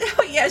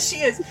 Yeah, she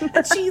is.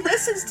 And she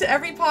listens to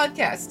every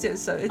podcast too,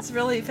 so it's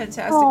really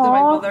fantastic that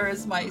my mother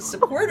is my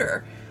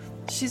supporter.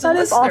 She's a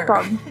listener.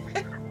 That is awesome.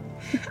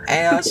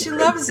 And she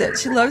loves it.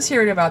 She loves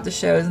hearing about the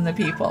shows and the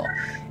people.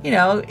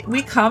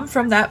 We come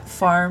from that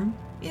farm,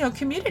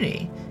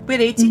 community. We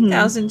had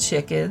 18,000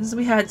 chickens.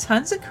 We had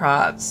tons of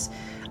crops.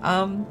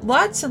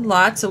 Lots and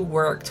lots of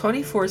work,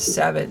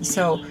 24/7.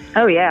 So,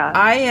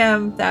 I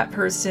am that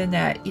person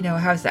that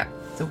has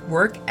the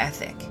work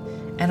ethic,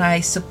 and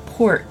I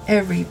support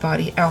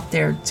everybody out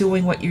there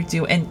doing what you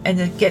do, and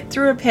to get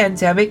through a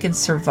pandemic and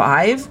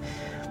survive.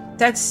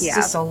 That's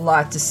just a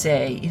lot to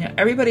say.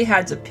 Everybody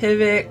had to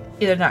pivot.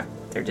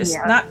 They're just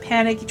not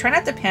panic. You try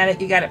not to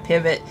panic. You got to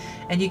pivot,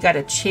 and you got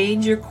to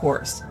change your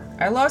course.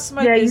 I lost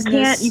my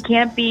business. You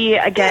can't be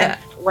against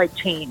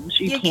change.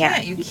 You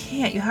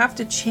can't. You have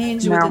to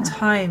change with the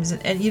times,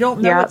 and you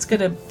don't know what's going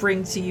to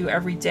bring to you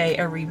every day,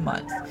 every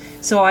month.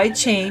 So I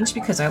changed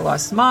because I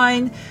lost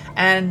mine,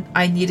 and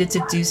I needed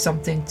to do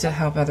something to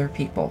help other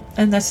people,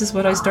 and this is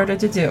what I started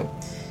to do.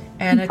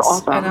 And That's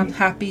awesome. And I'm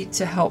happy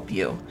to help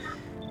you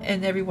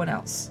and everyone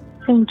else.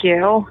 Thank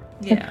you.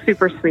 Yeah. That's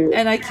super sweet.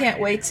 And I can't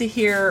wait to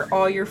hear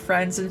all your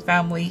friends and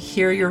family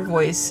hear your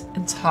voice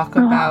and talk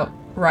about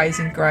Rise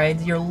and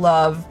Grind, your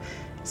love,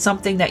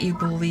 something that you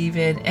believe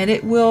in, and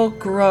it will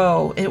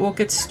grow. It will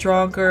get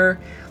stronger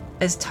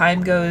as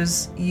time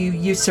goes.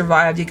 You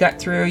survived. You got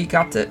through. You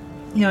got the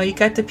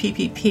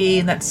PPP,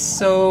 and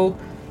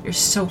you're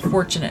so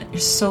fortunate. You're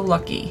so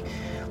lucky.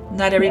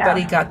 Not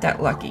everybody got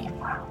that lucky.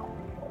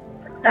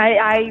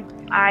 I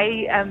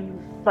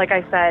am, like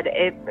I said,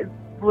 it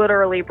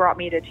literally brought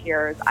me to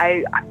tears.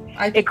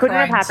 It couldn't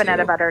have happened at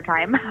a better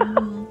time.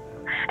 Mm-hmm.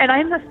 And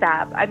I'm the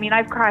sap. I mean,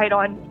 I've cried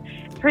on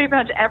pretty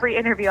much every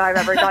interview I've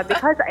ever done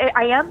because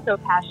I am so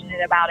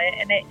passionate about it.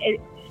 And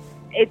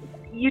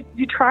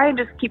you try and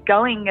just keep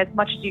going as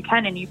much as you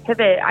can, and you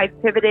pivot. I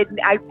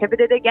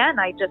pivoted again.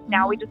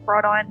 Now we just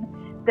brought on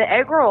the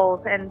egg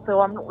rolls, and so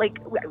I'm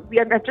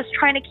just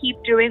trying to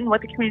keep doing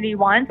what the community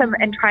wants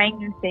and trying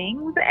new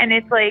things, and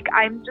it's like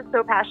I'm just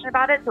so passionate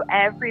about it, so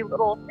every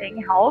little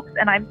thing helps,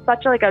 and I'm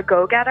such a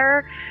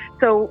go-getter.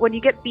 So when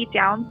you get beat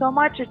down so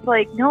much, it's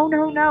like no,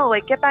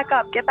 get back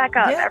up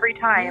every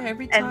time.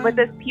 Every time. And with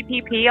this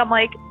PPP, I'm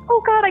like,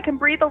 oh God, I can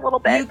breathe a little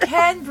bit. You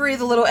can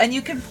breathe a little, and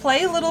you can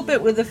play a little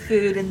bit with the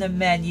food and the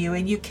menu,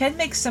 and you can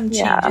make some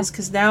changes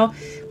because now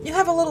you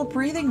have a little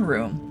breathing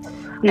room.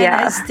 And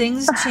as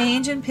things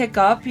change and pick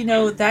up,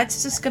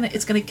 that's just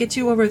it's gonna get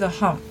you over the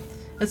hump.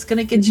 It's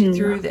gonna get you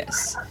through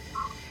this.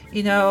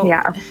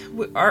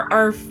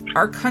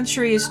 Our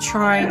country is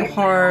trying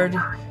hard.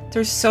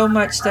 There's so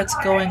much that's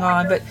going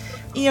on, but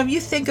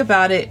you think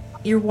about it.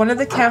 You're one of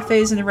the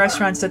cafes and the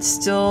restaurants that's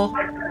still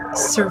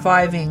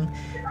surviving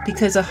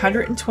because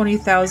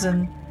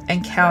 120,000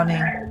 and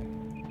counting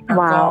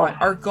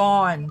are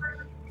gone,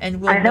 and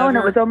will I know, and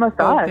it was almost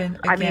us. Again.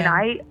 I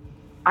mean,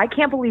 I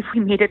can't believe we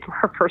made it to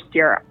our first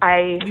year.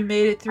 You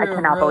made it through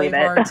a really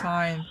hard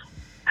time.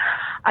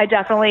 I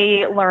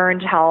definitely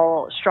learned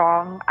how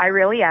strong I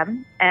really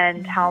am,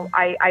 and how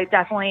I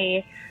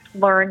definitely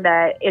learned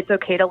that it's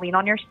okay to lean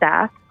on your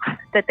staff,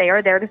 that they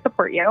are there to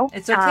support you.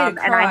 It's okay to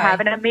cry. And I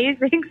have an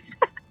amazing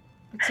staff.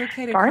 It's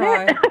okay to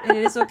cry. It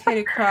is okay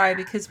to cry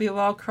because we've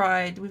all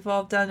cried. We've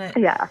all done it.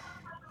 Yeah.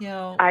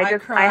 I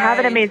have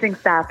an amazing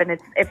staff, and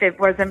if it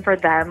wasn't for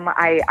them,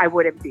 I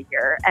wouldn't be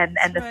here, and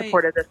the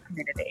support of this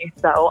community.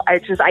 So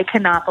I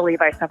cannot believe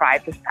I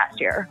survived this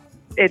past year.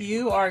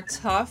 You are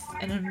tough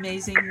and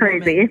amazing,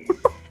 crazy,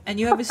 woman. And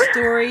you have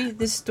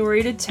this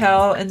story to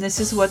tell, and this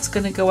is what's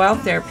going to go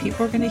out there.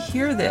 People are going to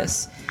hear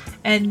this,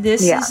 and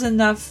this is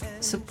enough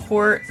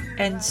support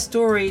and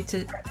story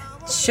to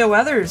show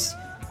others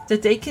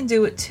that they can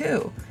do it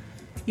too.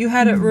 You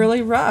had it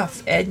really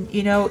rough, and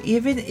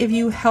even if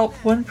you help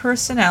one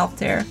person out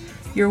there,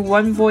 you're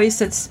one voice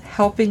that's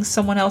helping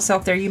someone else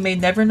out there. You may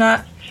never know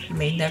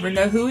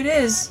who it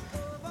is,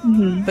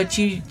 but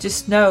you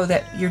just know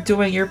that you're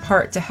doing your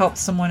part to help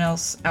someone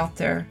else out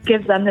there.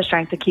 Gives them the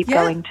strength to keep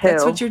going too.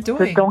 That's what you're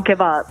doing. So don't give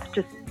up.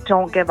 Just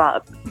don't give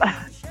up.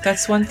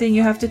 That's one thing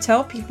you have to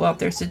tell people out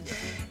there. So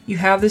you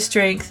have the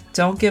strength.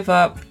 Don't give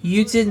up.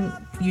 You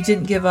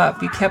didn't give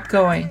up. You kept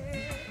going.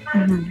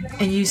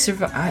 And you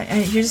survive.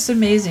 You're just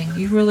amazing.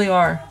 You really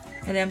are.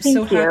 And I'm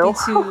so happy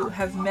to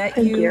have met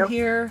you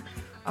here.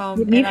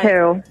 Me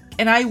too.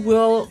 And I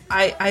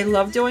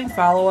love doing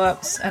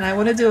follow-ups, and I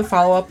want to do a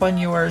follow-up on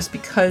yours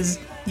because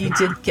you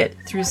did get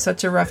through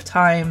such a rough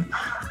time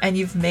and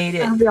you've made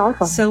it. That'd be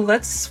awesome. So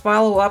let's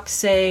follow up,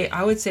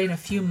 I would say in a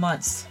few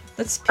months.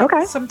 Let's pick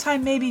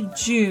sometime maybe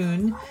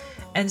June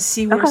and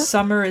see where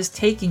summer is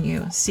taking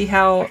you. See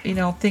how,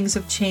 things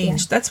have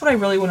changed. That's what I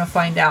really want to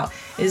find out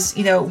is,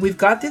 we've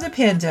got through the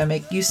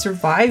pandemic. You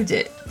survived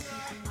it.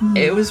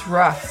 It was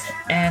rough.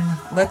 And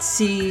let's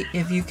see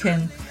if you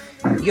can,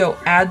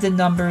 add the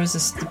numbers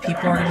as the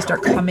people are going to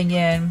start coming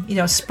in.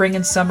 Spring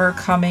and summer are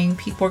coming.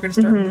 People are going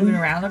to start moving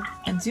around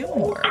and do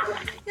more.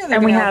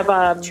 And we have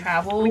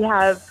travel. We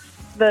have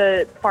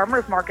the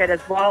farmers market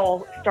as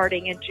well,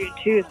 starting in June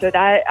too. So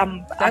that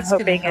I'm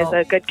hoping is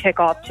a good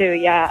kickoff too.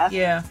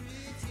 Yeah.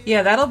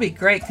 Yeah, that'll be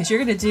great because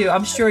you're going to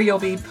I'm sure you'll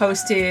be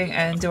posting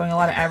and doing a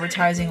lot of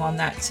advertising on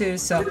that too.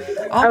 So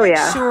I'll make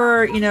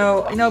sure,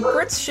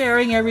 Britt's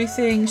sharing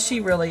everything. She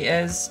really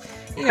is.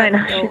 I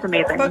know, she's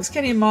amazing. Bucks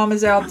County Mom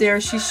is out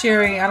there. She's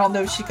sharing. I don't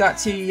know if she got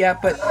to you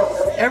yet, but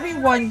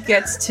everyone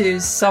gets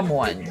to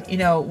someone.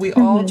 We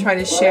all try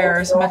to share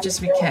as much as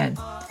we can.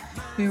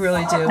 We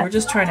really do. We're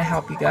just trying to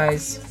help you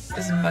guys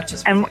as much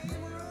as we can.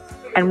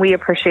 And we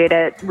appreciate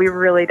it. We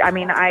really,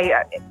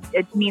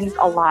 it means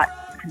a lot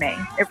to me.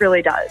 It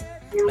really does.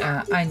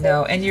 I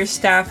know. And your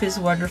staff is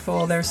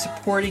wonderful. They're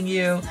supporting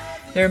you.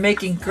 They're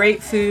making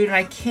great food. And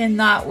I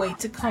cannot wait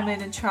to come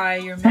in and try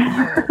your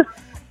menu.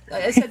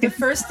 Like I said, the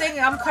first thing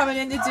I'm coming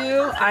in to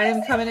do, I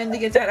am coming in to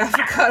get that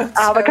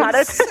avocado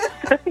toast.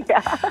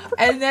 Yeah.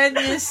 And then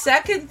the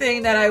second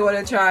thing that I want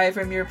to try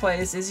from your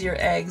place is your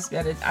eggs,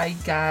 Benny. I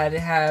gotta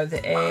have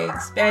the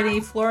eggs.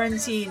 Benny,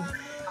 Florentine.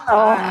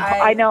 Oh,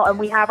 I know. And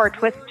we have our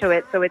twist to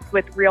it. So it's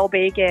with real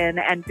bacon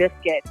and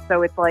biscuits.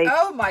 So it's like...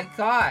 Oh, my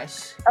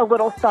gosh. A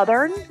little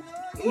Southern. Ooh.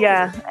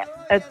 Yeah.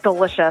 It's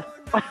delicious.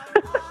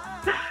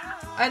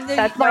 And then,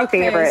 that's my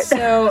favorite.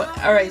 So,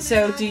 all right.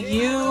 So do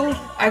you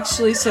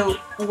actually... So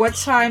what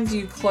time do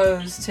you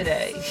close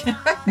today?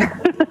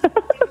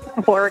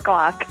 4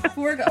 o'clock.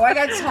 Oh, I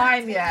got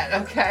time yet.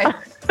 Okay.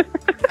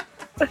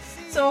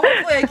 So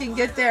hopefully I can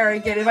get there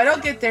again. If I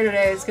don't get there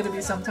today, it's going to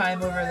be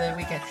sometime over the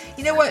weekend.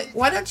 You know what?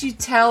 Why don't you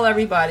tell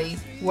everybody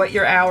what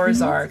your hours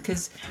are?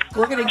 Because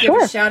we're going to give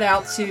a shout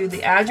out to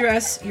the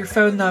address, your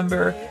phone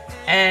number,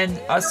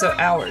 and also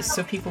hours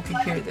so people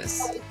can hear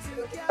this.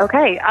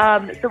 Okay.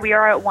 So we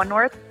are at 1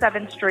 North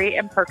 7th Street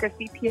in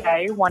Percy,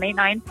 PA,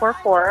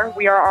 18944.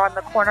 We are on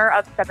the corner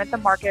of 7th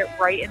and Market,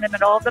 right in the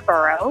middle of the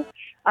borough.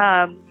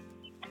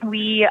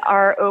 We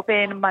are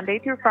open Monday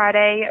through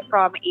Friday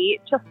from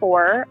 8 to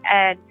 4,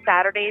 and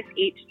Saturdays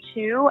 8 to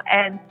 2,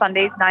 and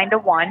Sundays 9 to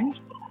 1.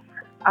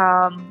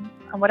 And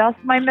what else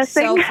am I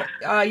missing?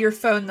 Your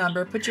phone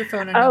number. Put your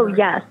phone number. Oh,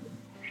 yes.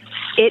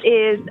 It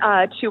is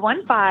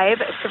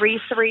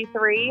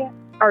 215-333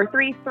 or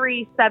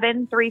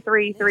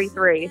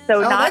 337-3333.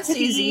 So that's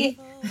easy.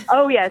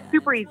 Oh, yeah,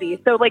 super easy.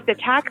 So, like, the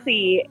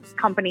taxi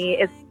company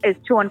is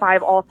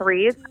 215 all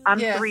threes. I'm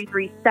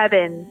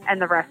 337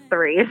 and the rest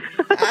threes.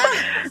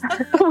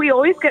 We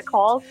always get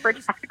calls for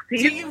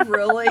taxis. Do you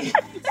really?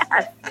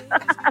 Yes.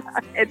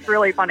 It's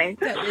really funny.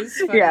 That is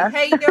funny. Yeah.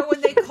 Hey,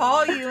 when they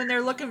call you and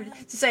they're looking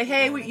to say,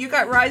 hey, you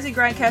got Rise and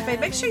Grind Cafe,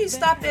 make sure you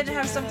stop in and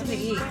have something to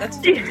eat. That's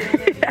what you do.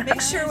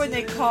 Make sure when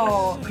they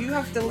call, you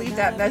have to leave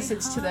that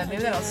message to them.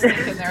 Maybe that'll stick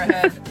in their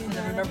head and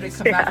then remember to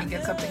come back and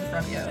get something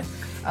from you.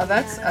 Oh,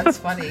 that's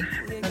funny.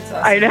 That's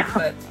awesome. I know.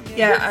 But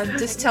yeah, I'm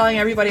just telling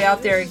everybody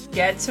out there,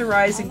 get to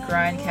Rise and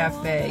Grind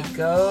Cafe.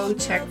 Go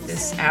check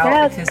this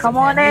out because come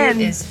the menu on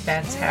in. is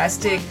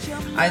fantastic.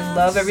 I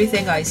love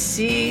everything I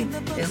see.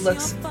 It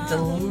looks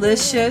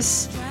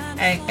delicious.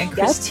 And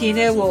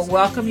Christina will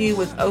welcome you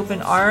with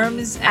open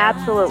arms. And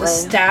absolutely. The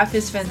staff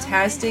is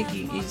fantastic.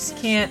 You just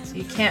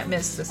can't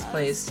miss this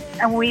place.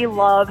 And we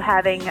love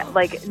having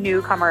like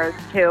newcomers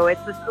too.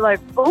 It's just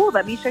like, oh,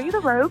 let me show you the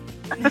ropes.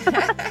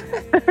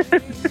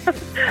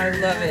 I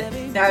love it.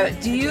 Now,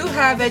 do you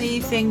have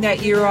anything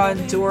that you're on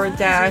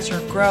DoorDash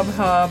or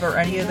Grubhub or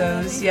any of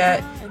those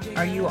yet?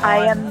 Are you on?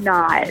 I am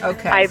not.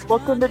 Okay. I've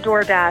looked into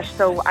DoorDash,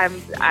 so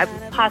I'm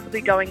possibly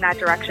going that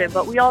direction.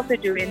 But we also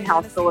do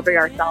in-house delivery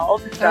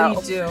ourselves. So. Oh,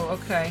 you do?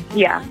 Okay.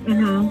 Yeah.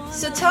 Mm-hmm.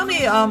 So tell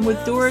me, with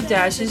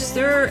DoorDash, is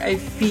there a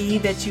fee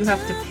that you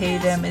have to pay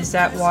them? Is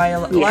that why a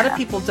lot of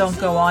people don't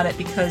go on it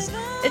because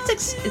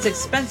it's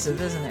expensive,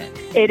 isn't it?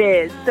 It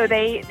is. So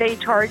they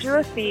charge you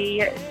a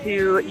fee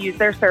to use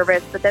their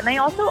service, but then they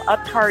also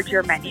upcharge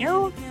your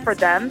menu for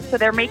them. So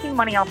they're making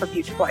money off of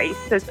you twice.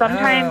 So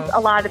sometimes a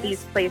lot of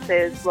these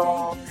places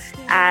will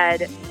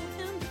add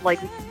like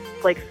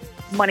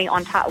money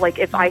on top. Like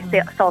if I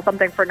sell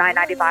something for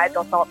 $9.95,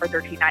 they'll sell it for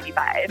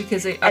 $13.95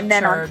 because they upcharge. And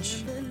then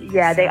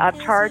they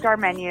upcharge our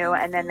menu,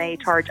 and then they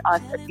charge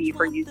us a fee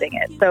for using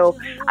it. So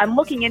I'm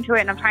looking into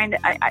it, and I'm trying to.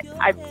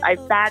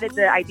 I've batted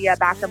the idea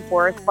back and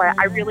forth, but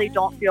I really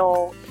don't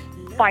feel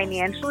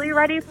financially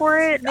ready for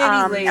it.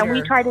 Maybe later. And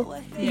we try to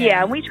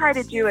we try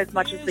to do as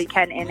much as we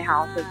can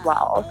in-house as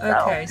well. So.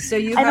 Okay, so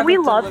you and have we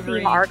a love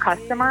delivery. seeing our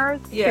customers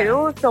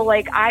too. So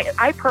like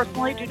I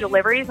personally do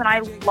deliveries, and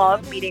I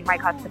love meeting my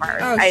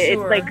customers. Oh, sure.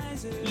 It's like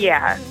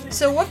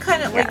So what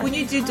kind of like when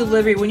you do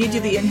delivery, when you do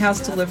the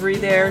in-house delivery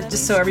there,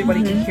 just so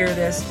everybody can hear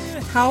this,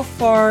 how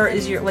far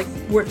is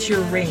what's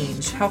your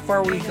range? How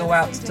far will you go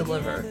out to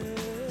deliver?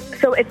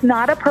 So it's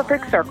not a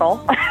perfect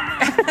circle.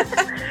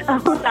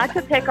 Not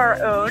to pick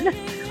our own,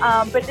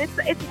 but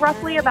it's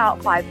roughly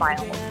about 5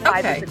 miles,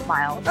 5 to 6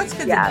 miles. That's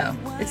good to know.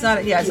 It's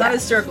not not a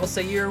circle, so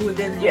you're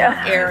within the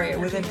area,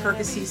 within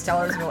Percy,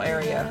 Stellersville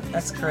area.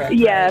 That's correct.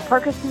 Yeah,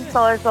 right? Percy,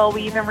 Stellersville.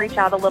 We even reach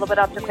out a little bit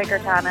up to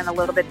Quakertown and a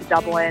little bit to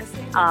Dublin,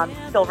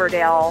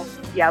 Silverdale.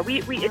 Yeah,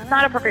 we it's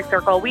not a perfect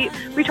circle. We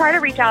try to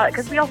reach out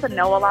because we also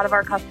know a lot of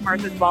our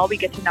customers as well. We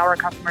get to know our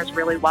customers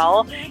really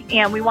well,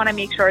 and we want to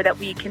make sure that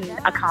we can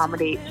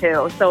accommodate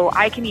too. So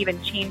I can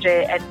even change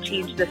it and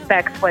change the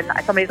specs when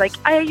somebody's like,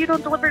 you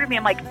don't deliver to me.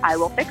 I'm like, I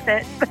will fix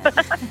it.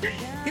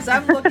 Because I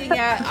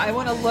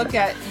want to look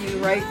at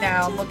you right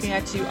now. I'm looking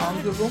at you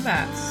on Google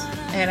Maps,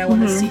 and I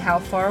want to see how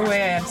far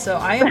away I am. So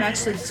I am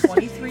actually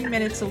 23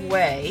 minutes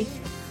away,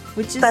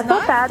 which is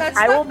not bad.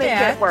 I will make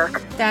it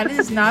work. That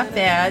is not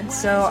bad.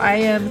 So I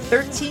am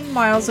 13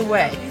 miles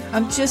away.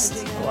 I'm in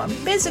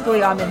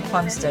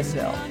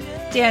Plumsteadville,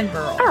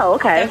 Danborough. Oh,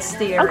 okay. That's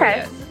the area.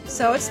 Okay.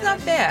 So it's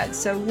not bad.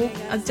 So we'll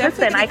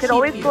definitely. Listen, I could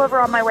always deliver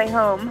on my way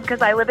home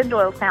because I live in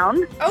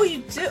Doylestown. Oh, you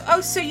do? Oh,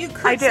 so you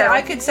could. I do.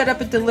 I could set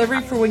up a delivery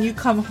for when you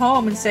come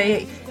home and say,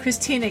 "Hey,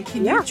 Christina,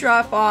 can you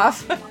drop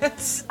off?"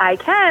 I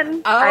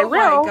can. Oh, I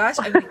will. My gosh!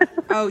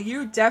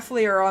 You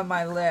definitely are on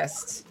my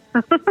list.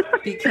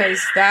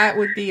 Because that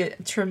would be a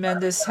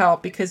tremendous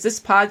help, because this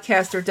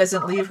podcaster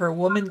doesn't leave her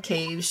woman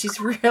cave. She's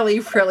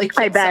really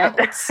I bet.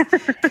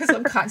 Because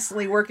I'm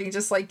constantly working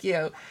just like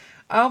you.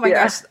 Oh my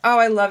gosh. Oh,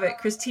 I love it.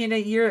 Christina,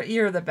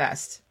 you're the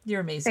best. You're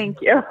amazing.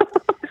 Thank you.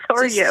 So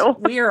are you.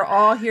 We are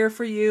all here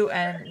for you,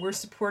 and we're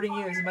supporting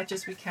you as much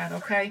as we can,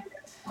 okay?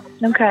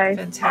 Okay.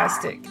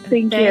 Fantastic.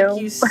 Thank you.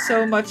 Thank you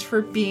so much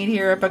for being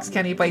here at Bucks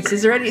County Bites.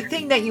 Is there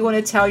anything that you want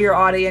to tell your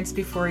audience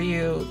before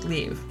you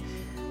leave?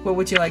 What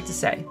would you like to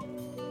say?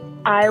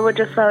 I would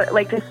just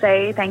like to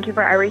say thank you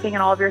for everything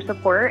and all of your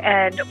support,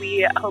 and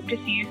we hope to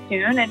see you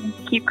soon, and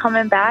keep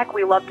coming back.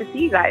 We love to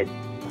see you guys.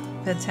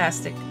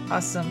 Fantastic.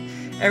 Awesome.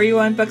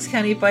 Everyone, Bucks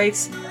County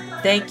Bites,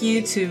 thank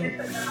you to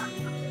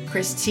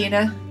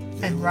Christina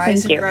and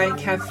Rise and Grind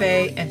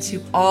Cafe, and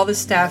to all the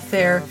staff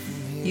there.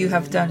 You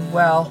have done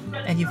well,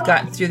 and you've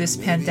gotten through this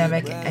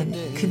pandemic, and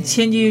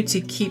continue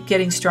to keep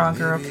getting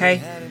stronger,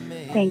 okay?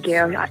 Thank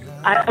you.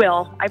 I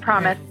will. I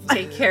promise. Right.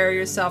 Take care of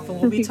yourself, and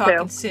we'll be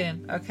talking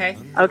soon, okay?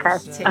 Okay.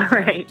 All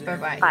right.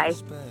 Bye-bye. Bye.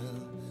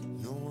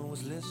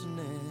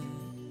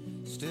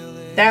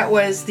 That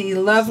was the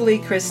lovely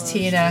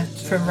Christina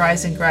from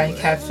Rise and Grind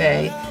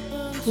Cafe.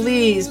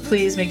 Please,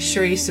 please make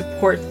sure you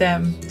support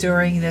them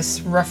during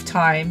this rough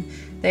time.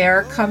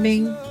 They're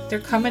coming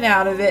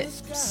out of it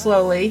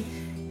slowly.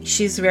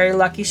 She's very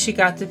lucky she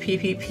got the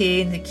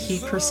PPP, and to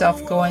keep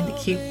herself going, to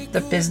keep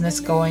the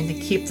business going, to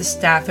keep the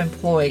staff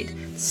employed.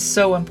 It's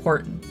so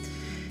important.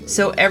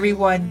 So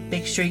everyone,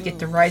 make sure you get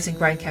to Rise and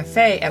Grind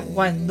Cafe at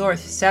 1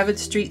 North 7th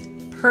Street,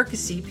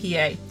 Percy,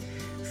 PA.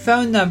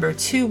 Phone number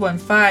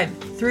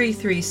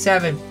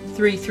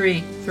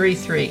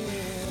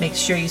 215-337-3333. Make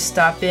sure you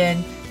stop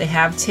in. They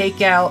have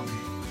takeout.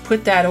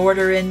 Put that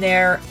order in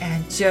there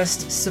and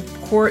just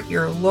support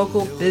your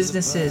local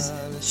businesses.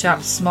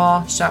 Shop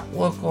small, shop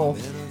local.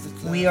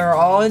 We are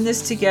all in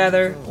this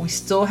together. We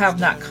still have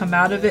not come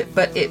out of it,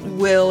 but it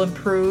will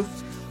improve.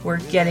 We're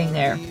getting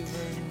there.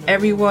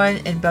 Everyone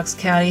in Bucks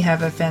County,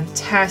 have a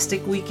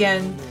fantastic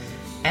weekend,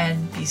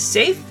 and be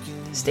safe,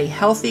 stay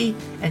healthy,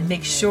 and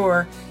make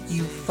sure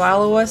you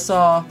follow us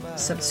all,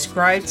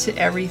 subscribe to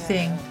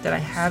everything that I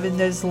have in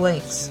those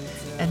links,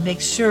 and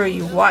make sure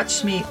you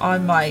watch me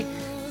on my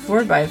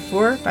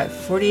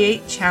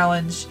 4x4x48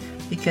 challenge,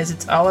 because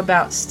it's all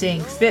about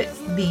staying fit,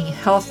 being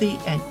healthy,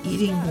 and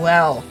eating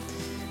well.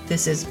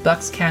 This is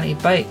Bucks County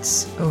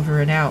Bites, over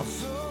and out.